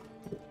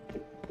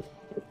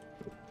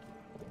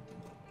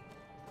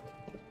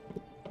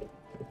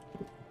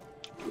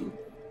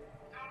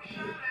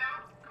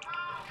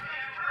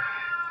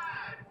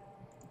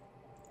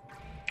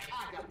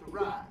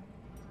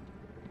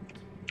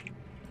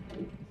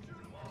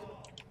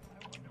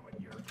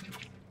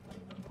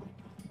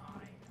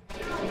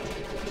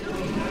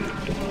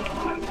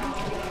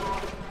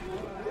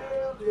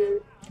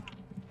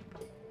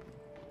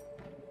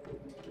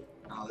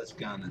 Oh, this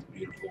gun is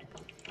beautiful.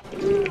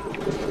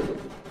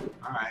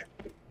 Alright.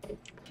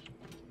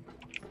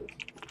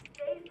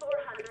 Day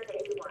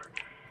 481.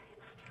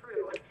 It's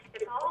true.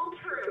 It's all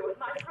true.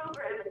 My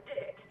program did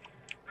it.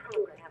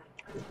 Program.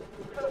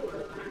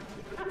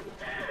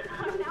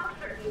 I'm now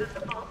certain that the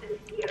vault is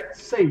here.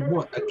 Say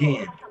what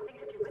again? Has something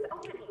to do with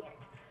opening it.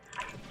 I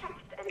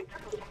checked and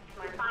triple-checked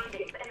my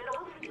findings, and it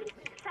all seems to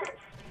make sense.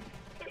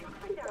 It looks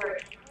like there are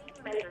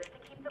extreme measures to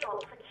keep the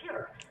vault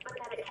secure, but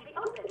that it can be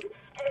opened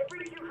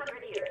every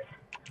 200 years.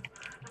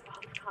 The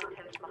vault's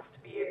contents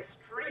must be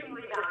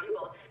extremely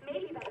valuable,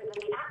 maybe better than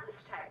the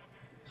Atlas tech.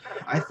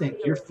 I think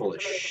you're full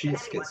of shit,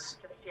 Skis.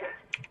 If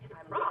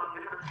I'm wrong,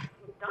 I'm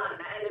done.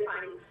 And if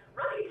I'm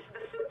right, the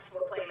suits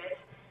will claim it.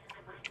 I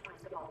must find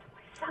the vault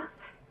myself.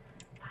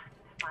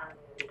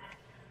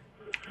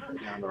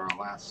 Down to our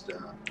last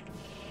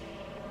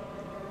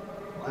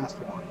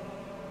one.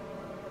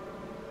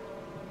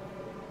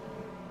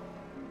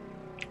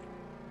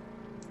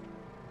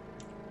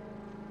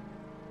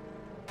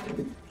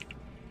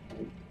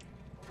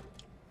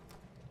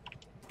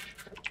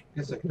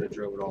 Guess I could have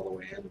drove it all the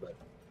way in, but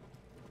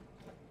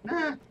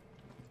nah.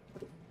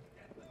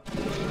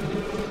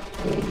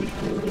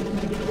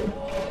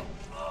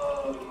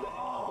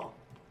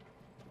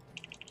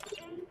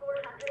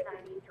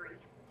 A493.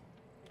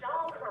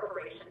 Doll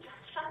Corporation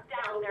just shut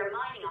down their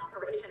mining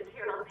operations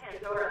here on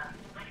Pandora.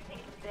 I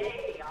think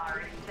they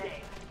are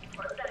insane.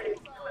 Or that is,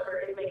 whoever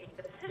is making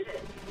the decision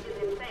is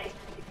insane.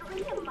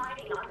 Uranium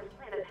mining on this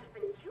planet has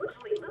been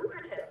hugely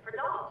lucrative for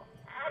Doll,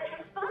 and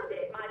has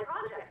funded my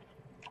project.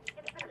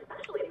 It's been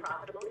especially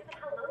profitable given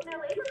how low their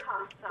labor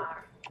costs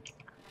are.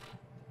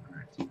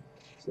 Alright,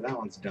 so that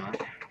one's done.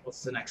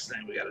 What's the next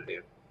thing we gotta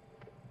do?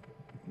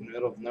 In the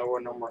middle of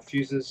nowhere, no more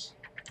fuses.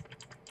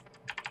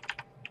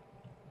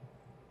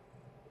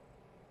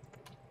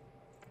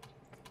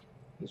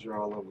 These are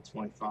all level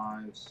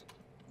 25s,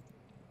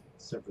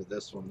 except for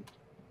this one.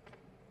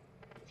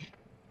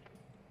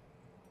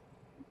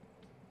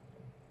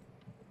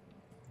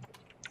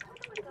 I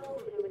wonder what Doll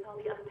will do with all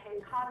the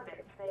unpaid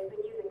convicts they've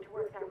been using to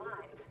work their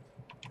mines.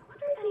 I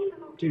wonder if any of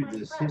them will be Dude, my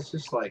this friends. is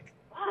just like...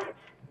 What?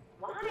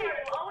 Why are you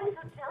always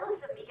so jealous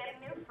of me getting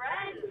new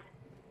friends?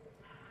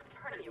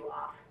 I'm turning you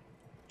off.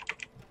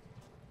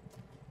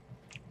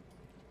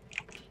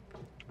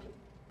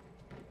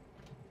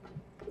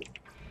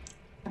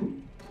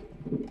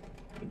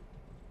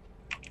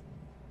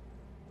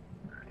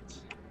 Alright.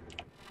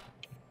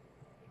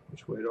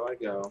 Which way do I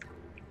go?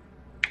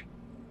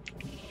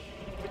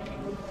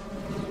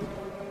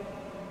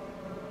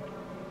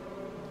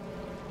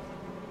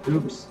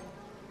 Oops.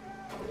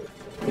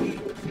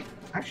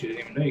 Actually, I didn't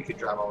even know you could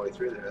drive all the way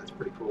through there. That's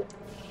pretty cool.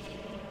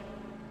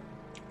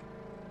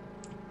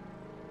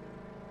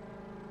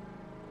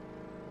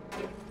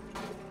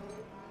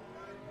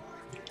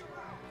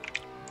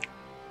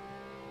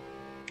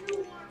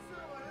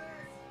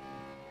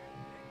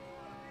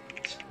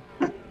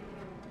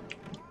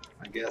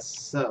 I guess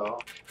so.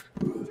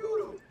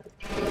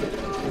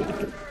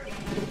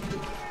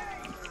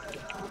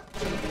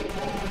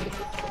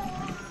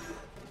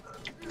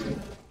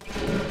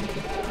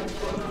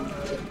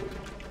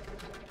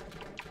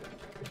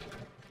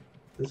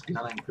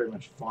 Now I can pretty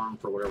much farm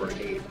for whatever I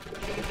need.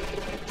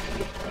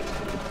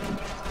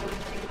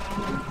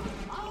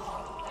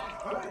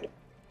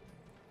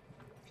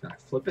 Can I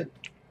flip it?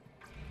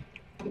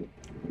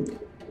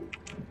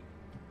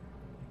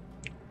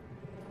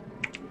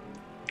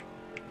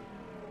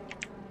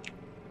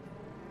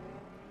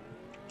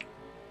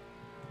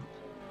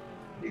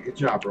 Yeah, good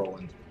job,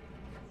 Roland.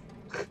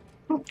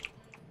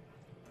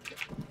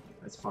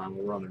 That's fine,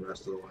 we'll run the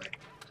rest of the way.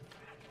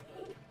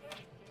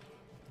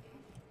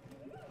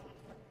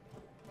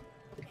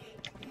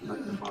 I'm not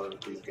gonna bother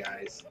with these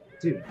guys.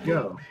 Dude,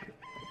 go!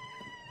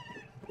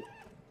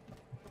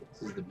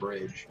 This is the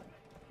bridge.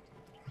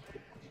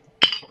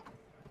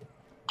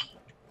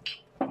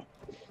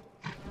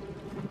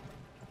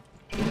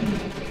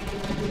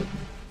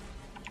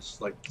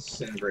 Just like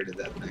disintegrated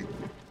that thing.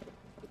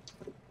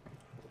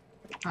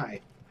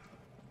 Hi.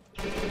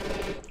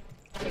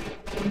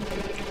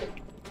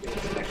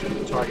 It's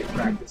actually target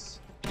practice.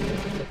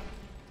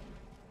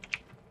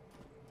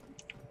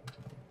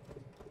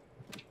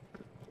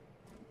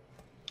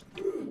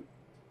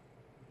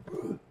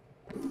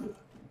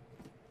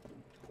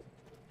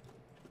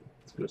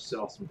 Let's go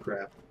sell some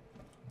crap.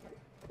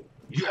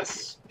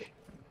 Yes!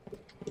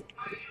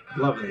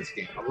 Loving this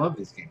game. I love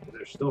these games.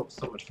 They're still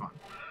so much fun.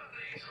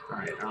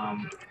 Alright,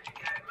 alright,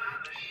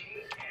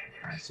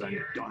 so I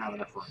don't have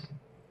enough room.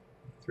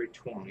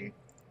 320.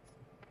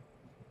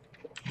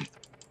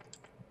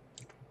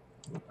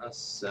 Let us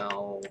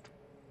sell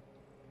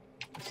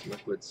this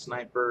liquid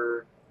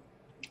sniper,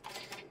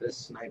 this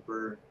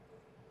sniper.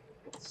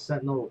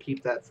 Sentinel, will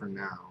keep that for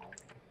now.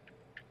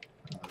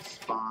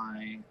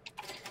 Spy.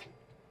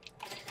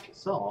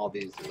 Sell all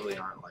these that really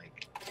aren't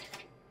like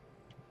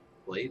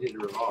bladed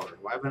revolver.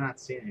 Why have I not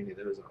seen any of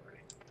those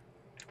already?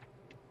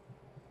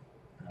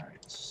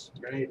 Alright,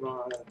 grenade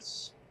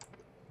mods.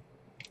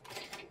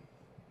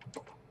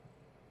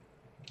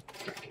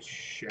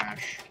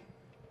 Shash.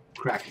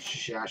 Crack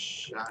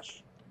shash.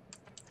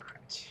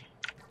 Alright.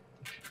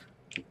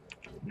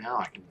 Now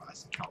I can buy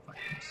some health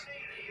items.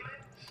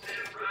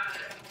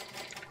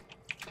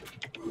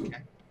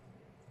 Okay.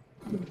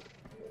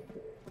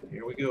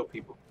 Here we go,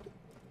 people.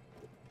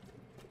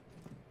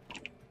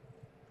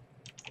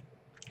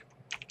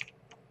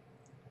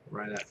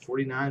 Right at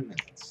 49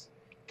 minutes.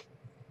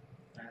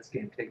 This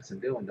game takes some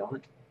doing, don't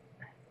it?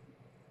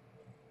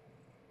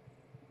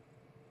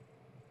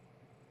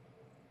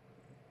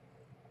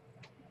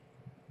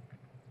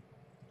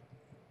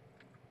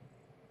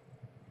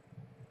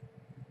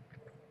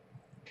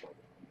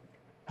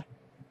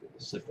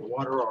 Sip of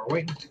water while we're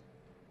waiting.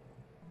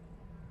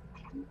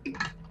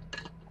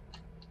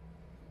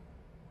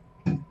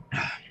 I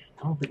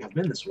don't think I've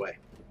been this way.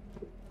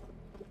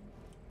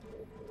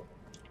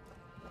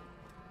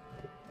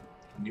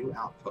 New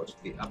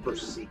outpost, the Upper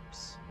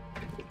Seeps.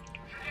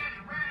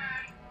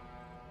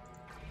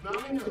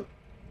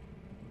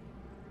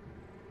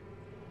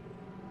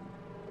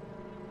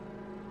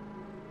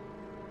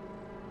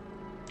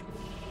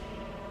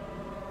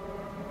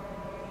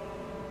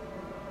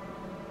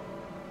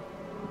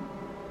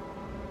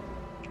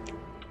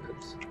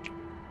 Oops.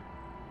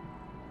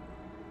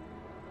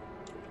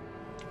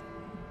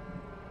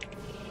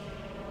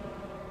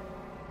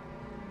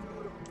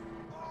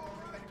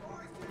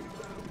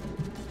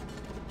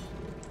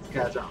 These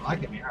guys aren't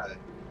liking me, are they?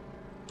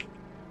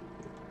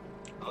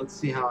 Let's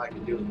see how I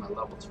can do with my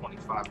level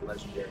 25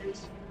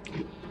 legendaries.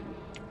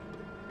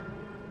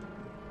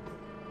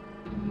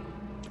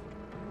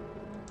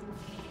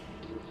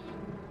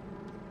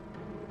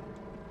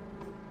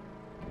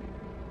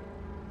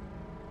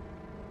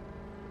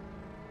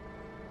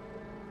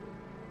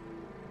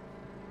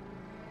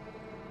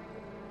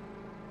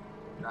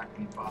 Not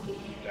going to bother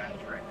with you guys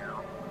right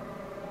now.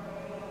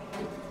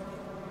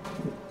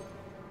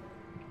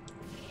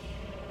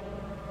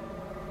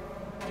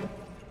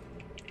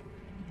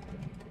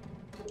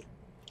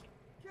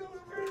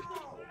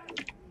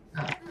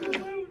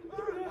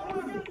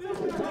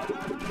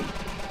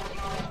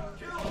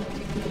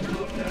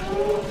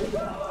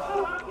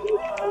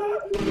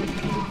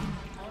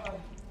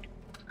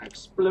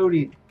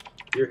 Exploded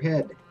your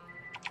head.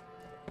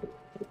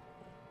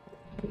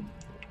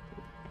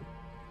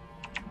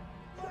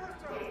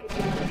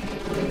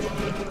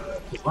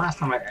 Because last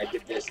time I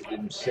did this, it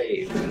didn't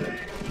save.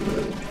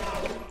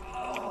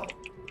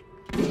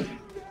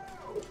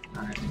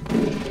 Alright.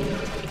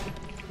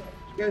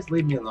 You guys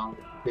leave me alone.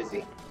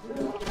 Busy.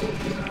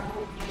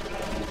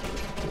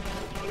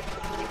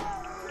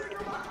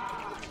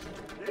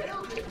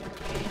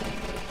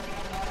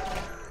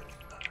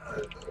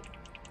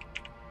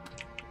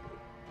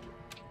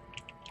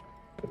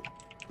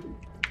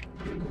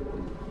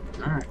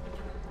 Alright.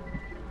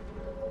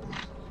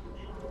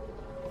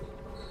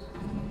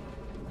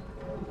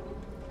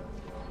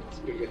 Let's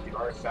go get the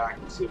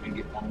artifact and see if we can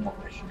get one more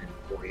mission in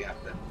before we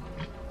have to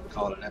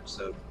call it an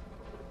episode.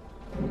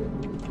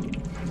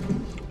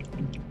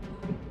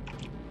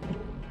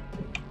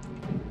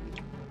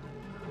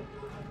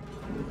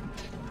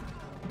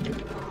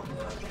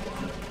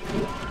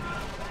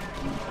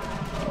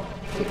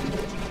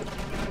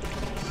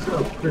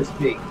 So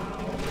crispy.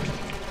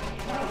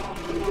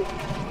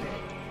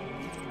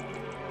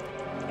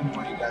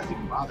 Why you guys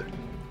even bothered?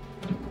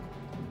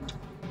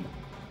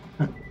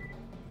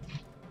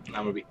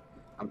 I'm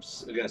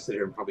gonna sit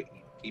here and probably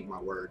eat my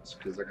words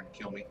because they're gonna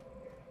kill me.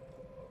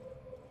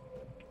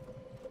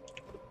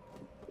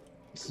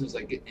 As soon as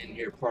I get in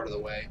here part of the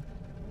way.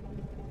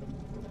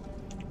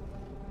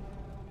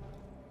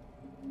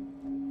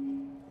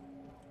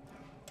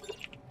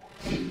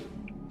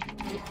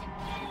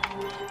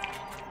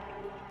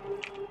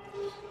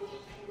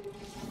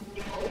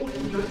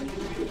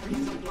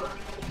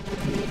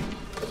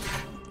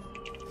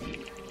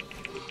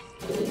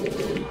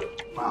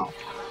 Wow.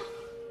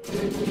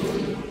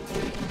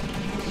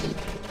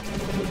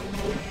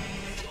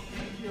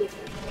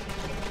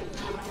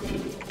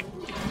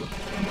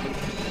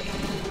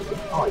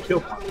 Oh, I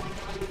killed one.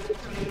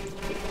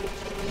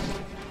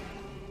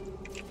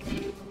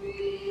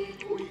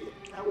 Oh yeah,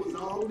 that was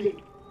all me.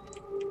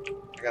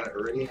 I got an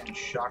Iridian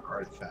shock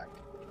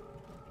artifact.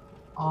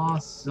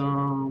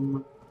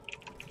 Awesome.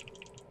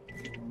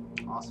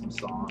 Awesome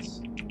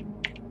sauce.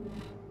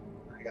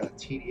 I got a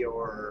TDO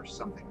or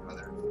something or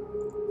other.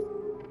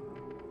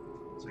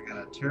 So I got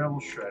a terrible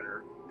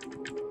shredder.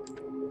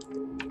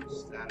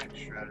 Static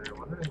shredder.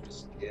 What did I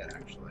just get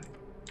actually?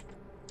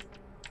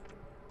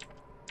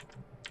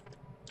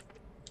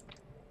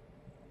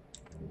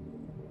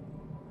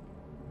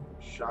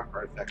 Shock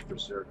artifact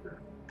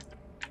berserker.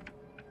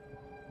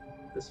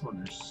 This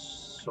one is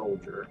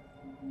soldier.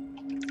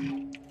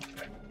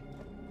 Okay.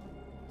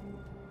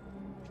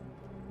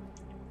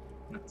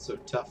 Not so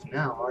tough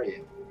now, are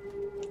you?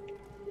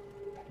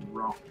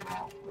 Wrong,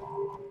 wrong,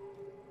 wrong.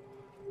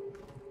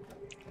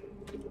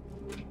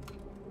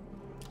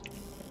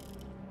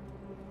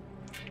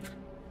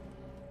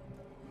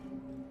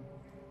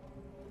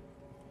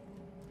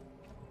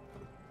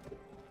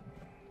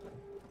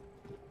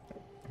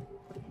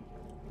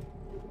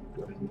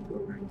 Go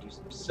ahead and do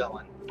some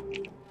selling.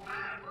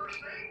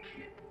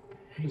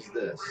 Who's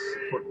this?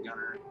 Support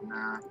gunner?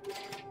 Nah.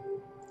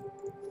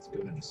 Let's go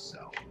ahead and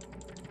sell.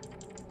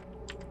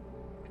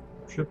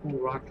 Triple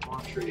rocket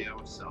launcher, yeah,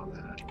 we'll sell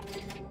that.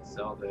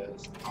 Sell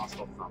this.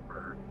 Hostile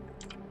thumper.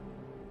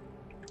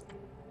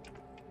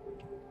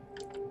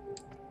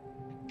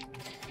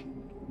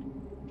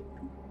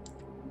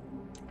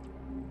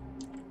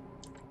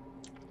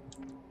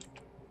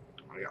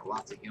 I got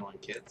lots of healing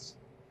kits.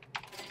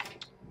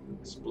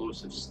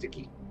 Explosive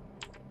sticky.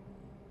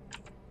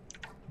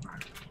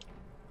 Alright.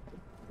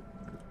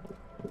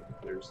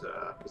 There's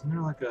isn't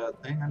there like a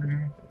thing under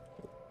here?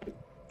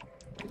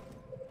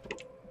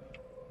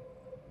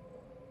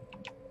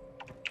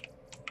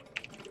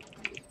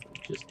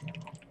 Just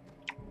ammo.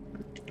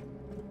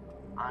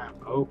 I am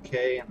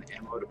okay in the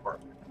ammo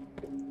department.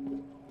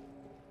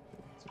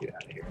 Let's get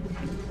out of here.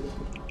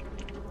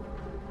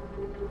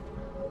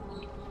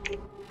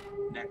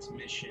 Next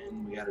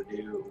mission we gotta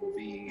do will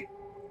be,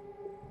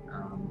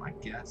 I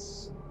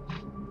guess,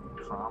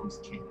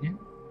 Comms Canyon.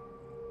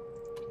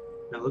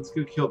 Now let's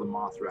go kill the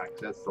Mothrack.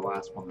 That's the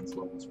last one that's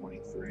level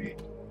 23.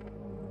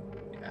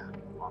 Yeah,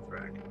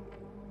 Mothrack.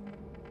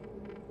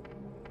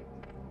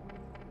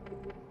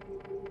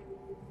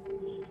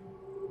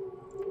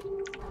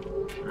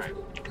 Alright,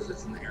 because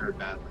it's in the arid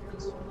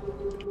Badlands.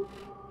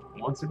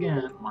 Once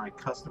again, my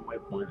custom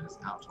waypoint is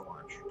out to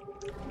lunch.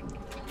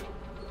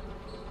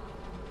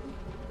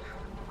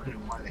 I don't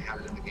know why they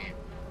have it in the game.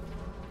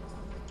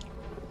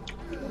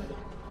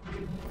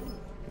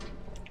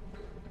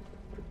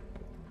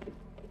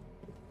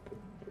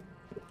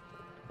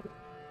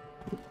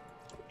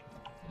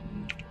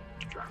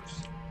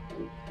 Drivers.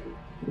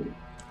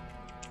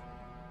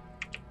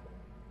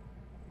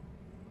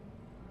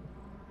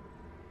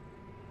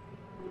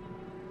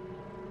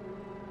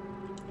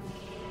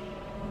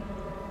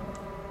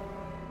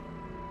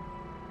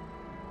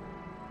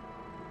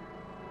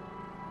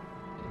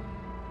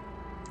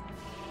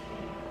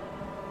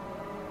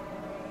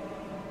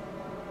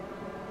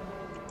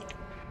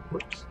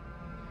 Whoops.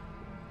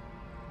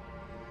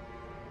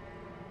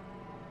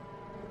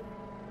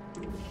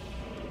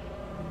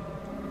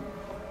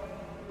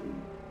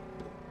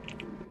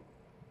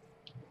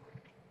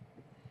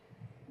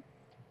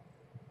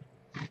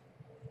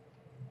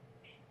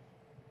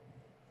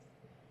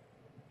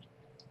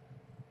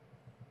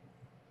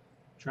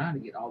 Trying to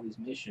get all these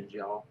missions,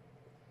 y'all.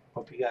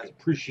 Hope you guys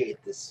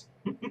appreciate this.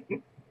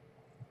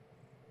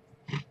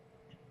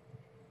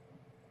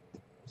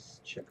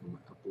 Just checking my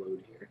upload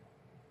here.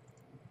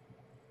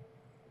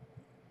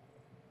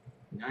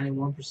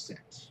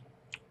 91%.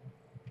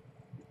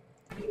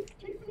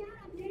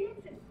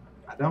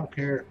 I don't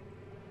care.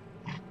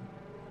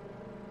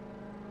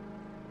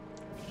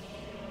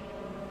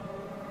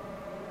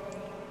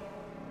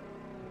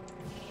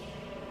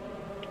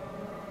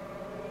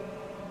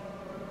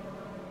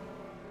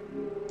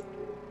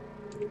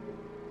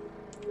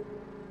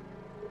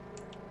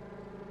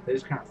 They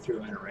just kind of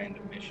threw in a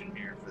random mission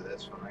here for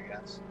this one, I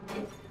guess.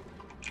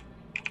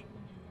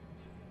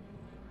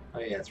 Oh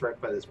yeah, it's right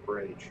by this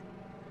bridge.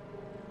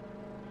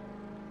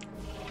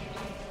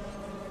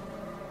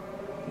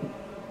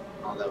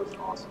 Oh, that was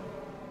awesome.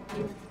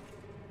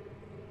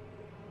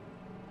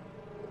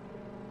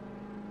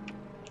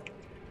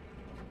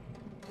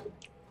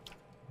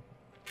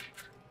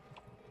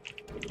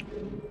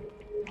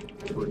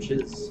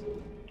 torches.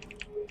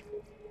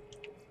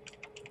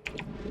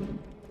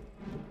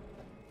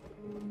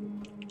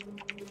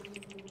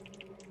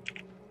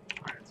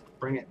 Alright, let's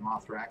bring it,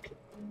 Mothrack.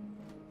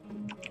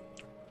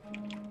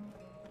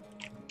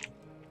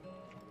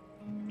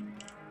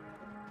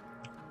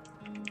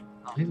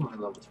 Oh, he's only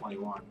level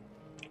 21.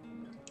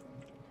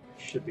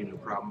 Should be no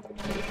problem.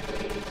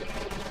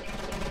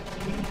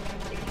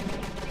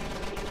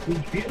 He's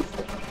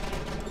beautiful.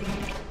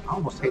 I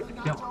almost hate to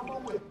kill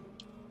him.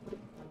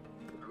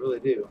 I really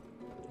do.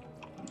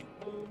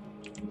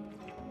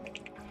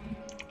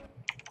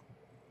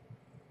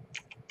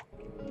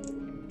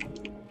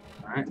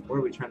 Alright, where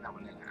do we turn that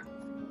one in at?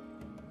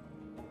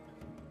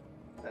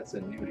 That's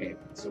a New Haven.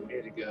 So we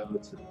need to go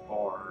to the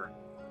bar,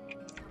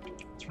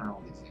 turn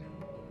all these in.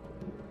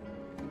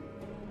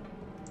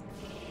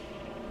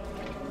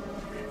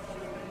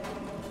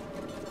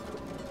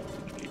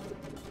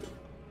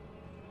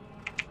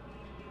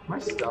 Am I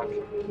stuck?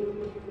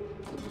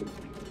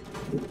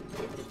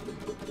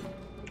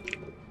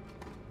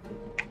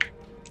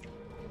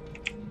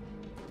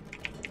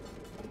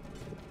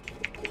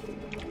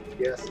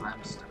 Yes,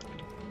 I'm stuck.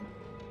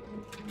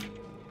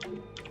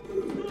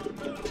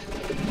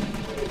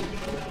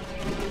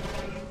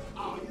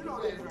 Oh, you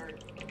know that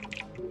hurt.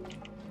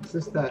 Is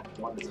this that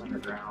one that's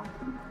underground?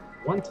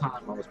 One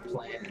time I was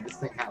playing and this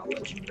thing had a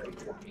legendary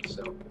for me,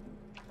 so.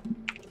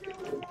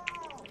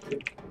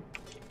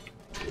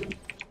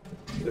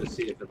 Go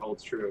see if it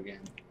holds true again.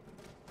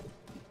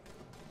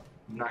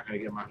 I'm not going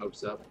to get my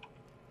hopes up.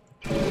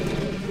 You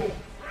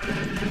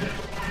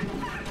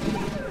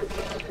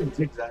can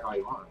zigzag all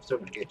you want, I'm still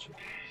going to get you.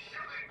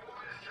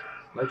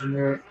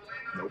 Legendary?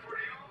 Nope.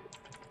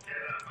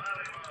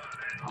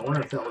 I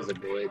wonder if that was a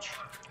glitch.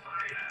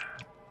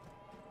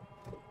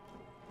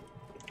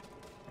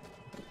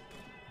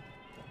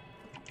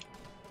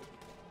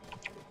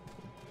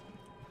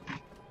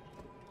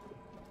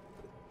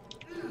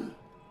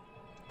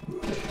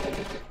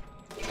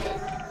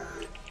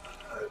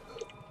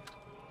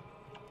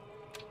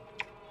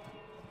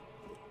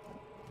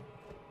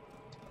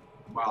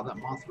 Wow, that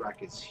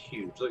Mothrack is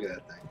huge. Look at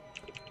that thing.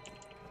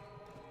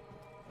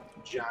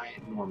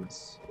 Giant,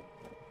 enormous.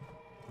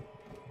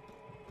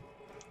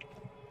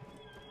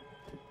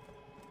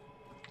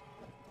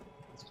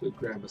 Let's go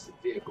grab us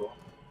a vehicle.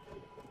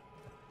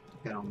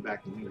 Head on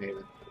back to New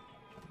Haven.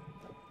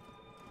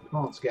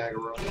 Come on,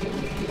 Skagaroo.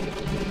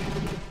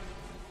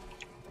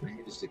 Man,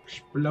 he just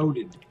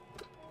exploded.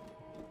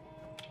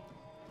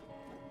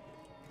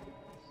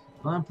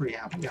 Well, I'm pretty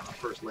happy I got my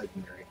first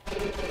legendary.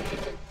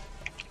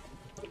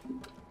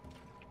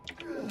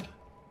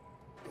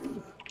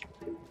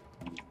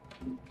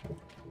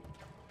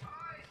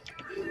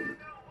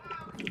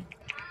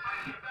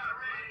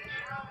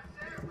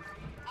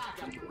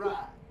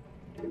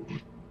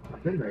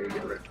 I've been ready to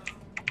get rid.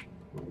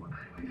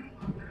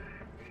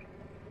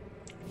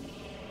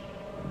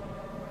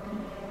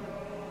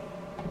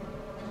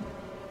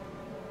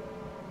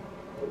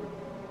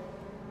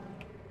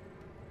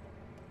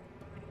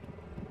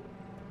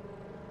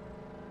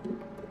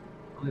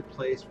 Only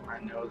place where I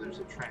know there's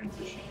a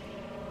transition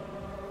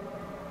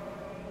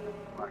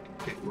where I can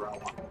pick where I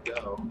want to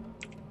go.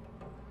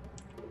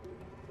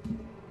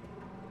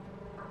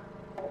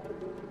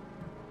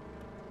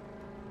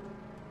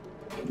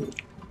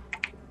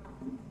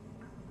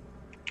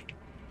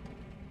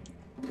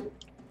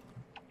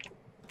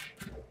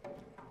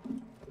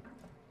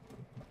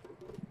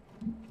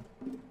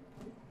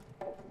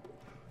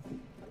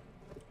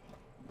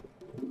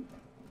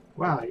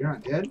 Wow, you're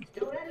not dead?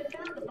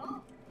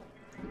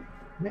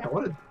 Man,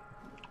 what a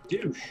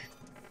douche.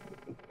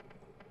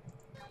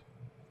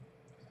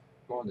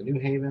 Going to New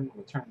Haven,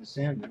 we'll turn this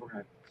in, and then we're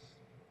going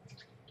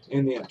to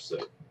end the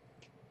episode.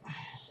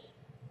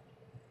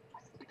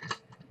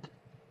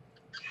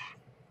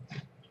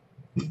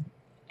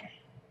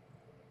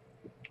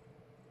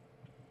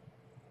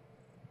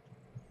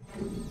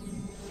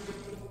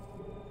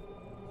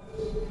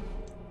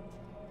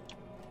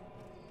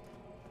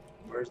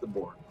 Where's the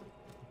board?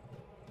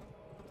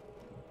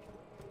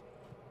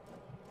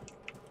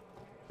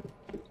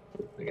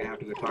 I think I have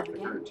to go talk to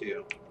her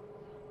too.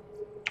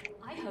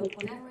 I hope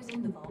whatever is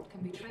in the vault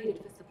can be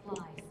traded for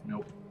supplies.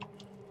 Nope.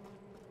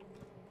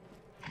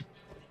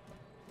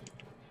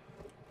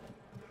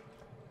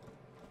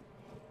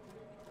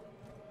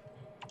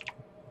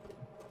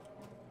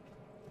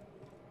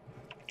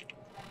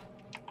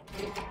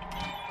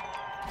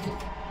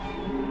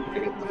 I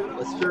get the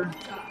blister.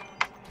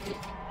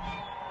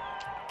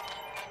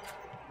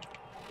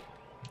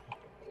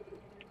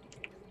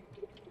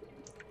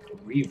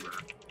 Reaver.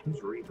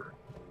 Who's Reaver?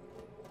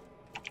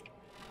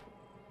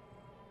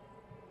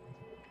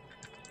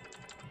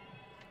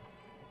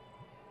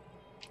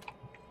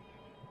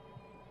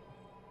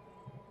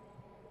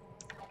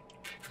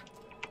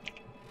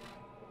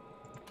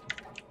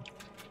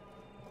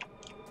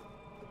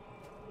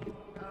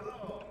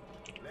 Hello.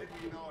 Let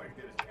me know if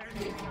there's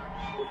anything I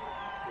can do.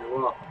 You're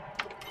welcome.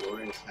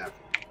 Glorious happy.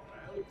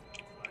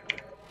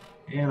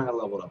 And I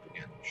leveled up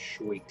again.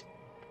 Sweet.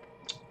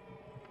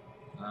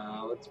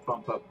 Let's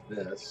bump up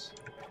this.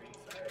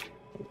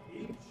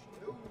 Do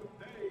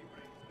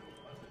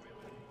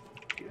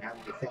you have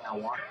anything I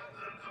want?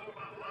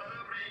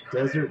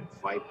 Desert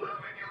Viper.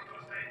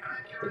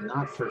 But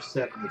not for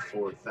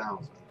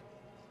 74,000.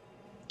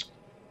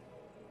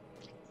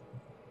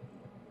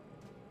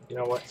 You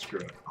know what? Screw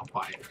it. I'll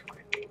buy it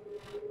anyway.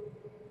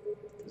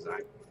 Because I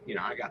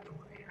got the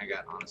money. I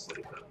got money.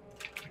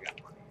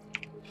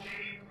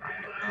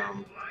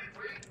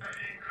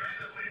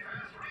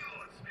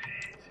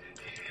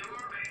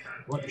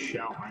 What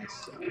shall I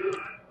sell?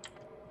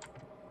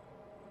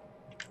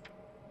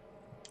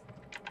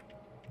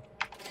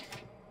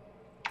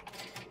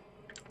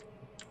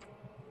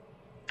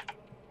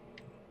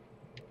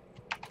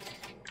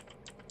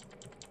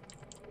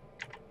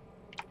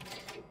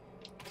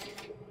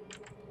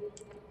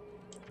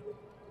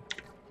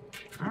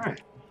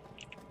 Alright.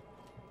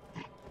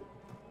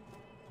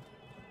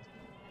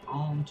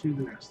 On to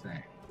the next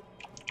thing.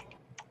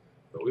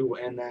 But we will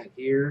end that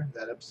here,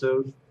 that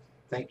episode.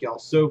 Thank y'all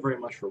so very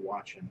much for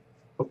watching.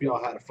 Hope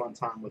y'all had a fun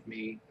time with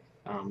me.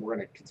 We're going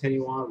to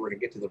continue on. We're going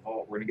to get to the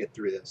vault. We're going to get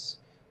through this.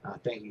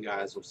 Thank you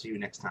guys. We'll see you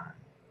next time.